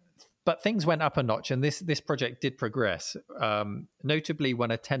 But things went up a notch, and this project did progress, notably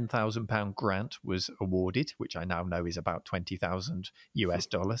when a £10,000 grant was awarded, which I now know is about $20,000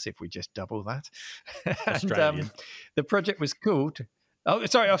 US if we just double that. And the project was called... Oh,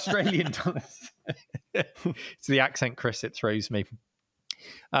 sorry, Australian dollars. It's the accent, Chris, it throws me.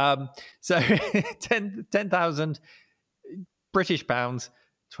 So 10,000 British pounds,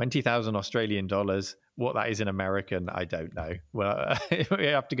 20,000 Australian dollars What that is in American, I don't know. Well, we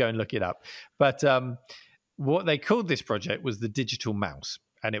have to go and look it up. But what they called this project was the Digital Mouse,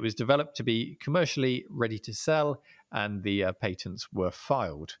 and it was developed to be commercially ready to sell, and the patents were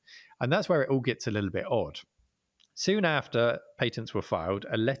filed. And that's where it all gets a little bit odd. Soon after patents were filed,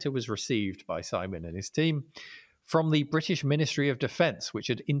 a letter was received by Simon and his team from the British Ministry of Defence, which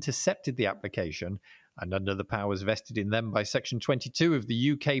had intercepted the application, and under the powers vested in them by Section 22 of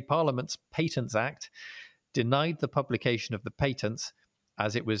the UK Parliament's Patents Act, denied the publication of the patents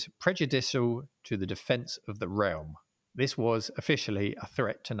as it was prejudicial to the defence of the realm. This was officially a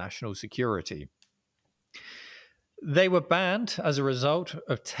threat to national security. They were banned as a result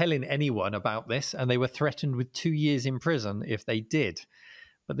of telling anyone about this, and they were threatened with 2 years in prison if they did.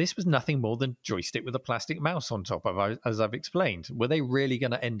 But this was nothing more than joystick with a plastic mouse on top of, as I've explained. Were they really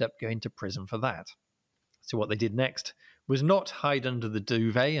going to end up going to prison for that? So what they did next was not hide under the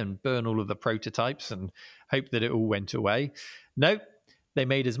duvet and burn all of the prototypes and hope that it all went away. No, they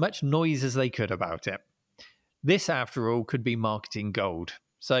made as much noise as they could about it. This, after all, could be marketing gold.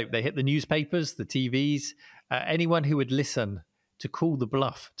 So they hit the newspapers, the TVs, anyone who would listen to call the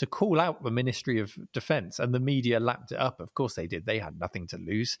bluff, to call out the Ministry of Defence, and the media lapped it up. Of course they did. They had nothing to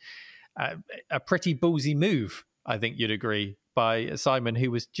lose. A pretty ballsy move, I think you'd agree, by Simon, who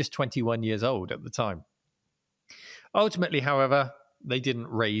was just 21 years old at the time. Ultimately, however, they didn't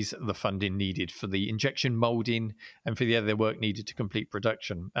raise the funding needed for the injection moulding and for the other work needed to complete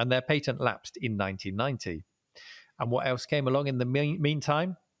production, and their patent lapsed in 1990. And what else came along in the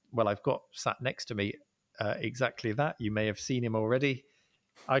meantime? Well, I've got sat next to me exactly that. You may have seen him already.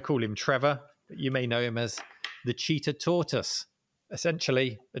 I call him Trevor, but you may know him as the Cheetah Tortoise.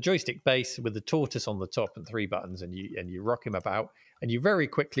 Essentially, a joystick base with a tortoise on the top and 3 buttons, and you rock him about, and you very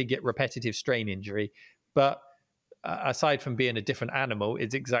quickly get repetitive strain injury. But aside from being a different animal,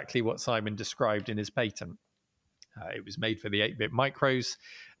 it's exactly what Simon described in his patent. It was made for the 8-bit micros.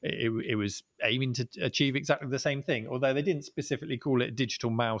 It was aiming to achieve exactly the same thing, although they didn't specifically call it a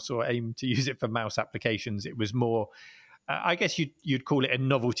digital mouse or aim to use it for mouse applications. It was more, I guess you'd call it a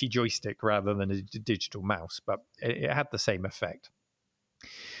novelty joystick rather than a digital mouse, but it had the same effect.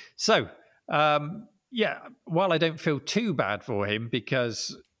 So, while I don't feel too bad for him,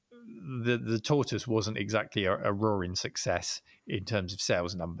 because the tortoise wasn't exactly a roaring success in terms of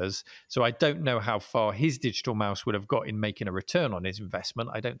sales numbers. So I don't know how far his digital mouse would have got in making a return on his investment.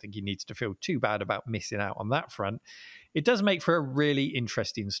 I don't think he needs to feel too bad about missing out on that front. It does make for a really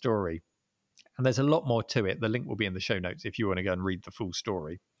interesting story. And there's a lot more to it. The link will be in the show notes if you want to go and read the full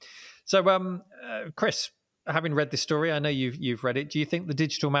story. So, Chris, having read this story, I know you've read it. Do you think the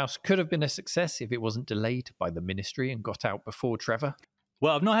digital mouse could have been a success if it wasn't delayed by the ministry and got out before Trevor?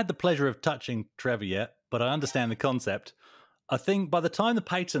 Well, I've not had the pleasure of touching Trevor yet, but I understand the concept. I think by the time the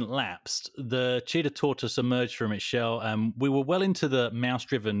patent lapsed, the Cheetah Tortoise emerged from its shell, and we were well into the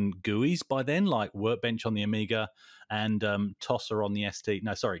mouse-driven GUIs by then, like Workbench on the Amiga and Tosser on the ST.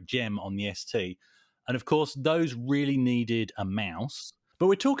 No, sorry, Gem on the ST. And of course, those really needed a mouse. But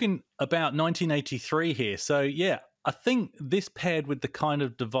we're talking about 1983 here, so yeah, I think this paired with the kind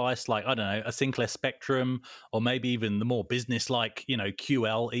of device like, I don't know, a Sinclair Spectrum, or maybe even the more business-like,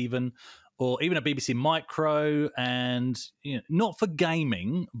 QL even, or even a BBC Micro, and not for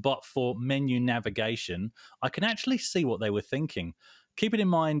gaming, but for menu navigation, I can actually see what they were thinking. Keep it in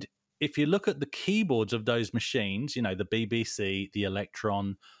mind, if you look at the keyboards of those machines, the BBC, the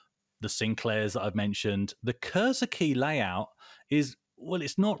Electron, the Sinclairs that I've mentioned, the cursor key layout is, well,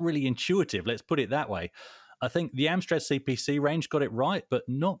 it's not really intuitive, let's put it that way. I think the Amstrad CPC range got it right, but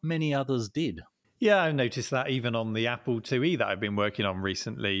not many others did. Yeah, I noticed that even on the Apple IIe that I've been working on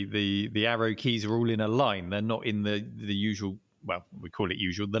recently, the arrow keys are all in a line. They're not in the usual, well, we call it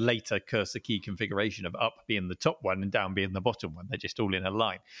usual, the later cursor key configuration of up being the top one and down being the bottom one. They're just all in a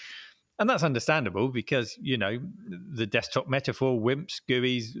line. And that's understandable because, the desktop metaphor, WIMPs,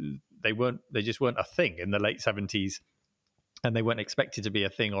 GUIs, they just weren't a thing in the late 70s. And they weren't expected to be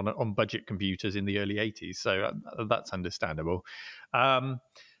a thing on budget computers in the early 80s. So that's understandable.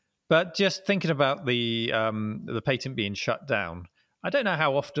 But just thinking about the patent being shut down, I don't know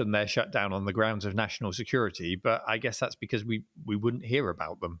how often they're shut down on the grounds of national security, but I guess that's because we wouldn't hear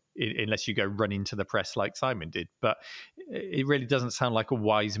about them unless you go running to the press like Simon did. But it really doesn't sound like a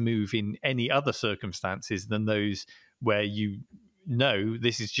wise move in any other circumstances than those where no,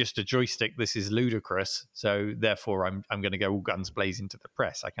 this is just a joystick. This is ludicrous. So therefore, I'm going to go all guns blazing to the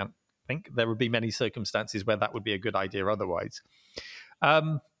press. I can't think there would be many circumstances where that would be a good idea otherwise.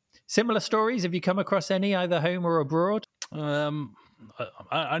 Similar stories, have you come across any, either home or abroad?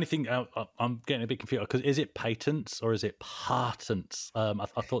 I only think I'm getting a bit confused because is it patents or is it patents? I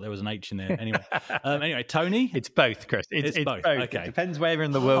thought there was an H in there. Anyway, Tony, it's both, Chris. It's both. Okay. It depends where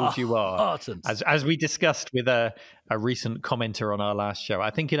in the world you are. Patents. As we discussed with a recent commenter on our last show, I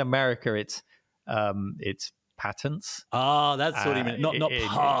think in America it's patents. That's what he meant. Not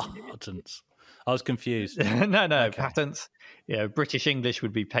patents. I was confused. No, Okay. Patents. Yeah, British English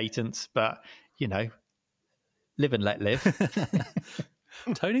would be patents, but live and let live.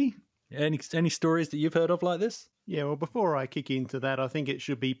 Tony, any stories that you've heard of like this? Yeah, well, before I kick into that, I think it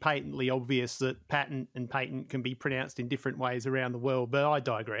should be patently obvious that patent and patent can be pronounced in different ways around the world, but I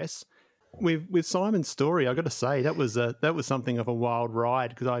digress. With Simon's story, I got to say that was something of a wild ride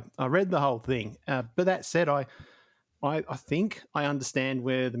because I read the whole thing. But that said, I think I understand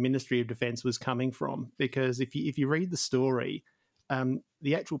where the Ministry of Defence was coming from, because if you read the story,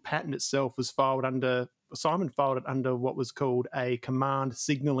 the actual patent itself was Simon filed it under what was called a command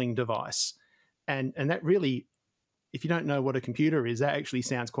signalling device, and that really, if you don't know what a computer is, that actually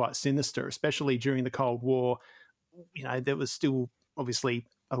sounds quite sinister, especially during the Cold War. There was still obviously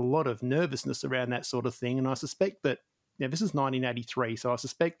a lot of nervousness around that sort of thing, and I suspect that this is 1983, so I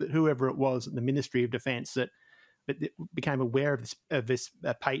suspect that whoever it was at the Ministry of Defence that became aware of this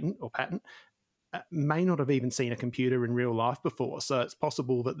patent may not have even seen a computer in real life before. So it's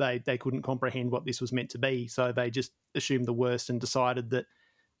possible that they couldn't comprehend what this was meant to be. So they just assumed the worst and decided that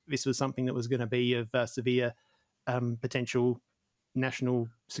this was something that was going to be of severe potential national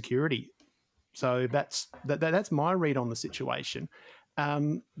security. So that's my read on the situation.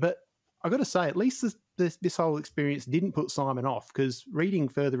 But I got to say, at least this whole experience didn't put Simon off, because reading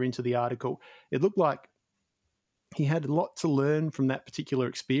further into the article, it looked like he had a lot to learn from that particular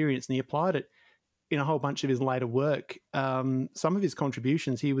experience, and he applied it in a whole bunch of his later work. Some of his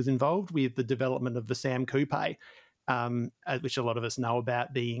contributions, he was involved with the development of the Sam Coupe, which a lot of us know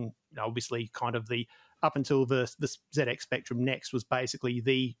about being obviously kind of the, up until the ZX Spectrum Next, was basically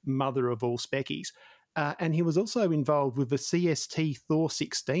the mother of all speckies. And he was also involved with the CST Thor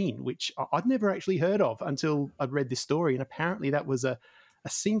 16, which I'd never actually heard of until I'd read this story. And apparently that was a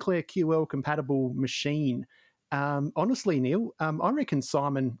Sinclair QL compatible machine. Honestly, Neil, I reckon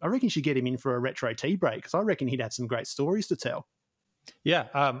you should get him in for a retro tea break, because I reckon he'd have some great stories to tell. Yeah,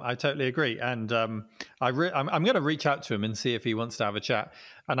 I totally agree. And I'm going to reach out to him and see if he wants to have a chat.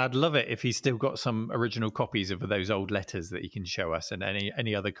 And I'd love it if he's still got some original copies of those old letters that he can show us, and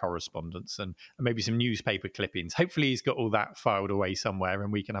any other correspondence, and maybe some newspaper clippings. Hopefully he's got all that filed away somewhere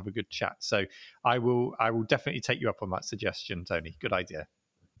and we can have a good chat. So I will definitely take you up on that suggestion, Tony. Good idea.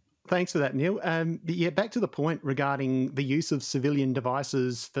 Thanks for that, Neil. But yeah, back to the point regarding the use of civilian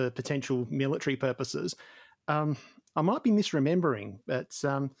devices for potential military purposes. I might be misremembering, but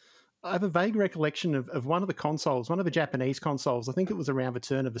I have a vague recollection of one of the consoles, one of the Japanese consoles. I think it was around the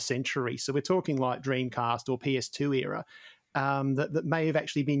turn of the century. So we're talking like Dreamcast or PS2 era, that may have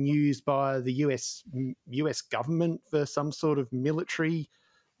actually been used by the US government for some sort of military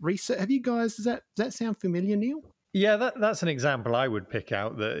research. Have you guys, does that sound familiar, Neil? Yeah, that's an example I would pick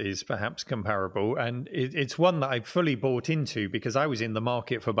out that is perhaps comparable. And it's one that I fully bought into, because I was in the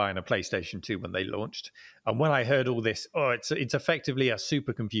market for buying a PlayStation 2 when they launched. And when I heard all this, it's effectively a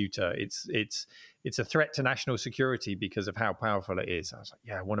supercomputer. It's a threat to national security because of how powerful it is. I was like,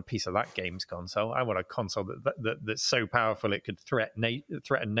 yeah, I want a piece of that games console. I want a console that's so powerful it could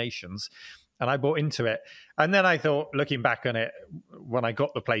threaten nations. And I bought into it. And then I thought, looking back on it, when I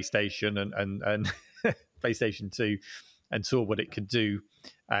got the PlayStation and PlayStation 2 and saw what it could do,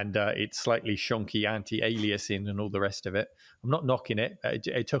 and its slightly shonky anti-aliasing and all the rest of it. I'm not knocking it.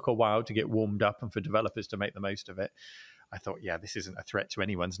 It took a while to get warmed up and for developers to make the most of it. I thought, yeah, this isn't a threat to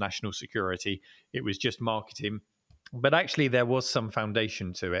anyone's national security. It was just marketing. But actually, there was some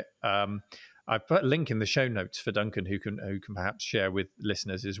foundation to it. I put a link in the show notes for Duncan, who can perhaps share with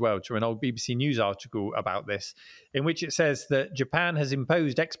listeners as well, to an old BBC News article about this, in which it says that Japan has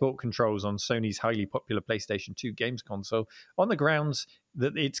imposed export controls on Sony's highly popular PlayStation 2 games console on the grounds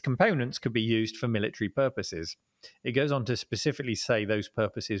that its components could be used for military purposes. It goes on to specifically say those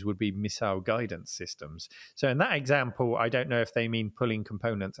purposes would be missile guidance systems. So in that example, I don't know if they mean pulling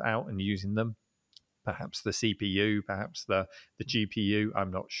components out and using them, perhaps the CPU, perhaps the GPU,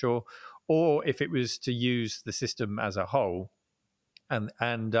 I'm not sure, or if it was to use the system as a whole.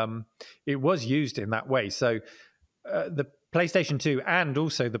 And it was used in that way. So the PlayStation 2 and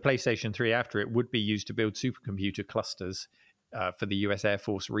also the PlayStation 3 after it would be used to build supercomputer clusters for the US Air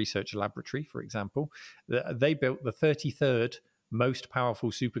Force Research Laboratory, for example. They built the 33rd most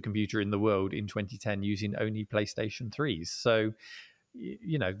powerful supercomputer in the world in 2010 using only PlayStation 3s. So,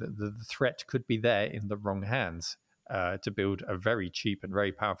 the threat could be there in the wrong hands. to build a very cheap and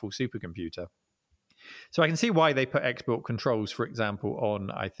very powerful supercomputer. So I can see why they put export controls, for example,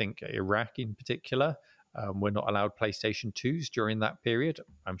 on, I think, Iraq in particular. Were not allowed PlayStation 2s during that period.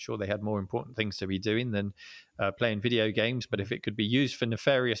 I'm sure they had more important things to be doing than playing video games, but if it could be used for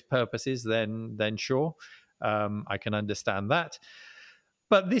nefarious purposes, then sure, I can understand that.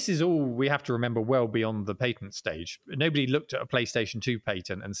 But this is all we have to remember well beyond the patent stage. Nobody looked at a PlayStation 2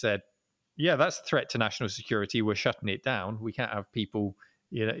 patent and said, yeah, that's a threat to national security. We're shutting it down. We can't have people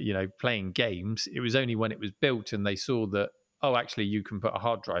playing games. It was only when it was built and they saw that, oh, actually, you can put a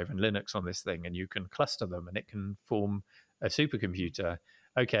hard drive and Linux on this thing and you can cluster them and it can form a supercomputer.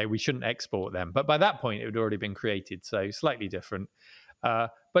 Okay, we shouldn't export them. But by that point, it had already been created, so slightly different.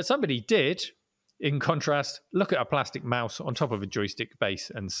 But somebody did, in contrast, look at a plastic mouse on top of a joystick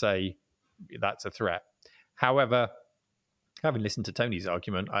base and say, that's a threat. However, having listened to Tony's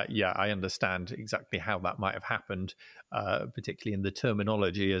argument, I understand exactly how that might have happened, particularly in the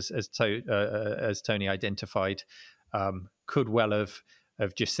terminology as Tony identified. Could well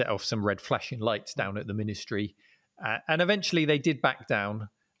have just set off some red flashing lights down at the ministry. And eventually they did back down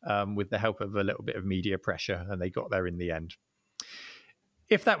with the help of a little bit of media pressure, and they got there in the end.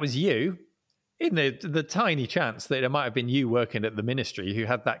 If that was you, in the tiny chance that it might have been you working at the ministry who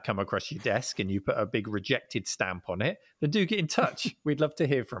had that come across your desk and you put a big rejected stamp on it, then do get in touch. We'd love to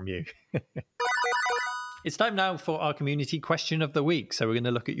hear from you. It's time now for our community question of the week. So we're going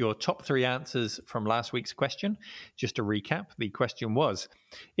to look at your top 3 answers from last week's question. Just to recap, the question was,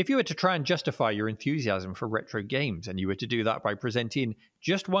 if you were to try and justify your enthusiasm for retro games and you were to do that by presenting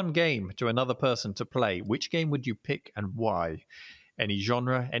just one game to another person to play, which game would you pick and why? Any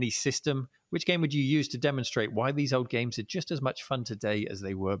genre, any system? Which game would you use to demonstrate why these old games are just as much fun today as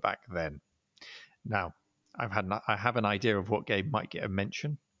they were back then? Now, I have an idea of what game might get a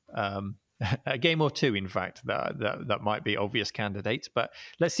mention. A game or two, in fact, that might be obvious candidates. But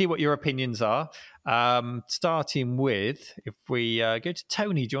let's see what your opinions are. Starting with, if we go to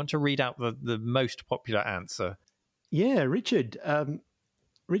Tony, do you want to read out the most popular answer? Yeah, Richard.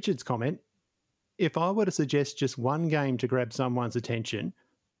 Richard's comment. If I were to suggest just one game to grab someone's attention,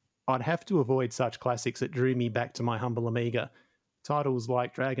 I'd have to avoid such classics that drew me back to my humble Amiga. Titles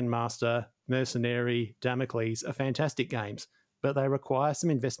like Dragon Master, Mercenary, Damocles are fantastic games, but they require some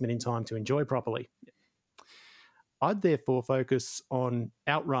investment in time to enjoy properly. I'd therefore focus on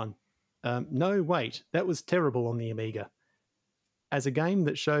Outrun. No, wait, that was terrible on the Amiga. As a game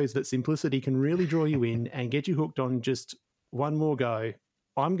that shows that simplicity can really draw you in and get you hooked on just one more go,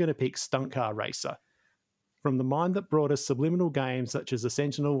 I'm going to pick Stunt Car Racer. From the mind that brought us subliminal games such as the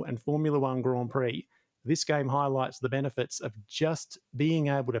Sentinel and Formula One Grand Prix, this game highlights the benefits of just being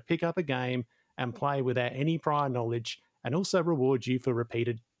able to pick up a game and play without any prior knowledge, and also rewards you for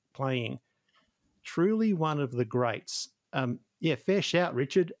repeated playing. Truly one of the greats. Fair shout,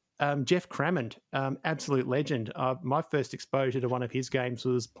 Richard. Jeff Crammond, absolute legend. My first exposure to one of his games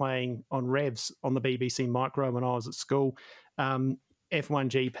was playing on Revs on the BBC Micro when I was at school. F1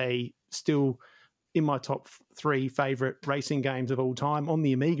 GP, still in my top 3 favourite racing games of all time, on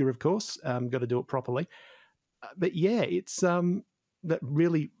the Amiga, of course. Got to do it properly. But yeah, it's that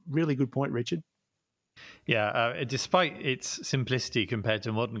really, really good point, Richard. Yeah, despite its simplicity compared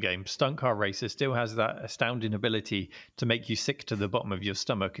to modern games, Stunt Car Racer still has that astounding ability to make you sick to the bottom of your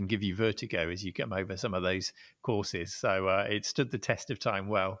stomach and give you vertigo as you come over some of those courses. So it stood the test of time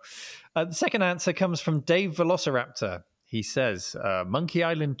well. The second answer comes from Dave Velociraptor. He says Monkey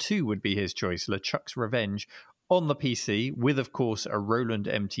Island 2 would be his choice, LeChuck's Revenge, on the PC, with, of course, a Roland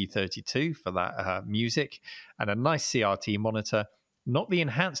MT32 for that music and a nice CRT monitor, not the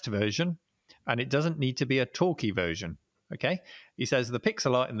enhanced version, and it doesn't need to be a talkie version. Okay? He says the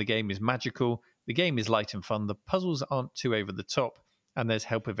pixel art in the game is magical, the game is light and fun, the puzzles aren't too over the top, and there's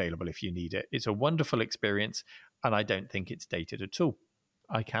help available if you need it. It's a wonderful experience, and I don't think it's dated at all.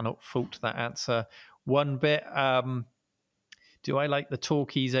 I cannot fault that answer one bit. Do I like the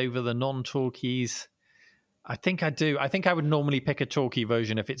talkies over the non-talkies? I think I do. I think I would normally pick a talkie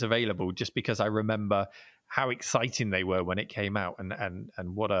version if it's available, just because I remember how exciting they were when it came out,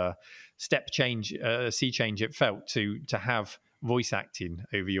 and what a step change, sea change it felt to have voice acting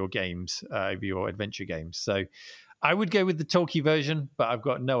over your games, over your adventure games. So I would go with the talkie version, but I've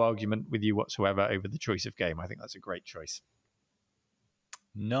got no argument with you whatsoever over the choice of game. I think that's a great choice.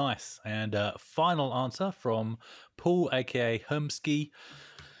 Nice. And final answer from Paul, aka Hermsky,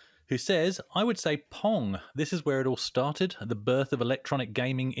 who says, I would say Pong. This is where it all started, the birth of electronic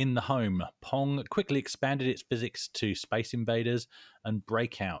gaming in the home. Pong quickly expanded its physics to Space Invaders and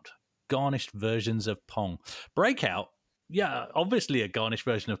Breakout, garnished versions of Pong. Breakout, yeah, obviously a garnished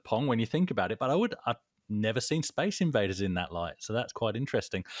version of Pong when you think about it, but never seen Space Invaders in that light. So that's quite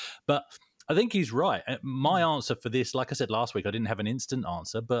interesting. But I think he's right. My answer for this, like I said last week, I didn't have an instant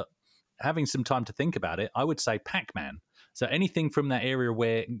answer, but having some time to think about it, I would say Pac-Man. So anything from that area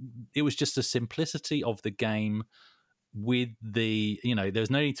where it was just the simplicity of the game with the,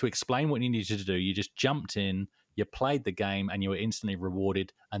 there's no need to explain what you needed to do. You just jumped in, you played the game, and you were instantly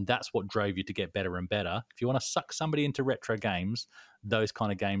rewarded. And that's what drove you to get better and better. If you want to suck somebody into retro games, those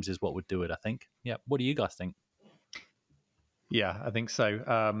kind of games is what would do it, I think. Yeah. What do you guys think? Yeah, I think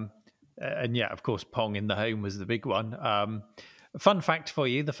so. And yeah, of course, Pong in the Home was the big one. Fun fact for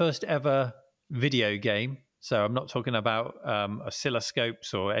you, the first ever video game, so I'm not talking about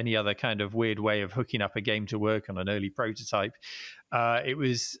oscilloscopes or any other kind of weird way of hooking up a game to work on an early prototype. It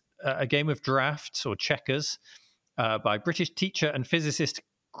was a game of drafts or checkers by British teacher and physicist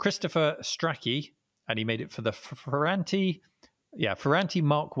Christopher Strachey, and he made it for the Ferranti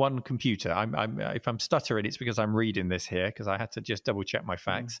Mark I computer. If I'm stuttering, it's because I'm reading this here because I had to just double check my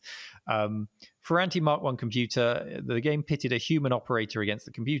facts. Ferranti Mark I computer. The game pitted a human operator against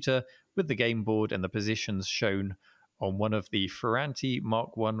the computer with the game board and the positions shown on one of the Ferranti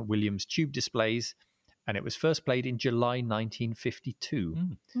Mark I Williams tube displays, and it was first played in July 1952.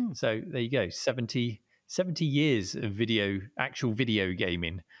 So there you go, 70 years of actual video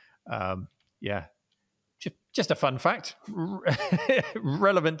gaming. Just a fun fact,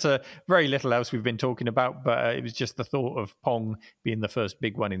 relevant to very little else we've been talking about, but it was just the thought of Pong being the first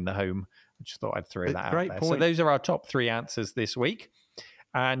big one in the home. I just thought I'd throw that out there. Point. So those are our top 3 answers this week,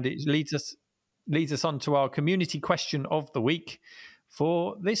 and it leads us on to our community question of the week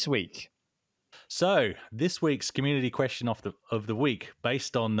for this week. So this week's community question of the week,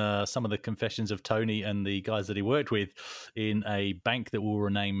 based on some of the confessions of Tony and the guys that he worked with in a bank that will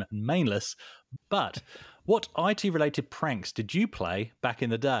remain nameless, but what IT-related pranks did you play back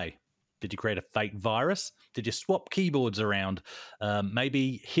in the day? Did you create a fake virus? Did you swap keyboards around?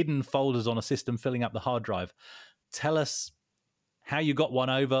 Maybe hidden folders on a system filling up the hard drive? Tell us how you got one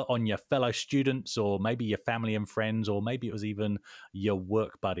over on your fellow students, or maybe your family and friends, or maybe it was even your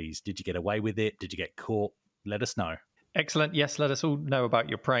work buddies. Did you get away with it? Did you get caught? Let us know. Excellent. Yes, let us all know about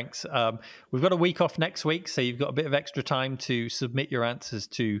your pranks. We've got a week off next week, so you've got a bit of extra time to submit your answers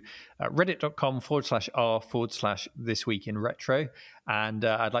to reddit.com/r/thisweekinretro. And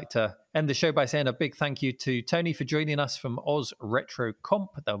I'd like to end the show by saying a big thank you to Tony for joining us from Oz Retro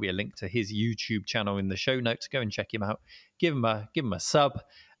Comp. There'll be a link to his YouTube channel in the show notes. Go and check him out. Give him a sub.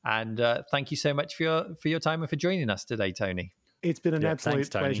 And thank you so much for your time and for joining us today, Tony. It's been an absolute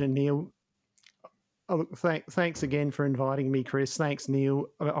pleasure, Neil. Oh, look, thanks again for inviting me, Chris. Thanks, Neil.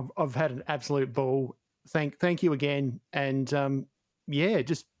 I've had an absolute ball. Thank you again. And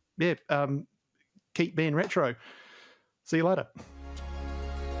keep being retro. See you later.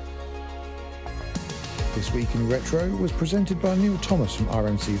 This Week in Retro was presented by Neil Thomas from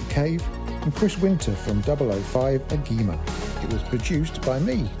RMC The Cave and Chris Winter from 005 Agema. It was produced by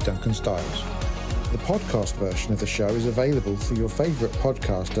me, Duncan Styles. The podcast version of the show is available through your favourite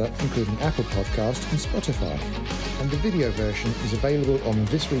podcaster, including Apple Podcasts and Spotify. And the video version is available on the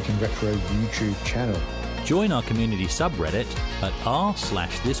This Week in Retro YouTube channel. Join our community subreddit at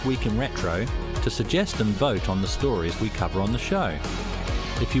r/thisweekinretro to suggest and vote on the stories we cover on the show.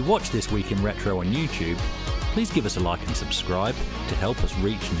 If you watch This Week in Retro on YouTube, please give us a like and subscribe to help us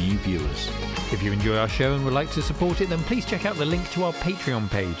reach new viewers. If you enjoy our show and would like to support it, then please check out the link to our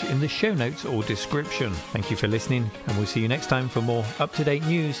Patreon page in the show notes or description. Thank you for listening, and we'll see you next time for more up-to-date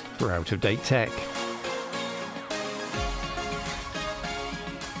news for out-of-date tech.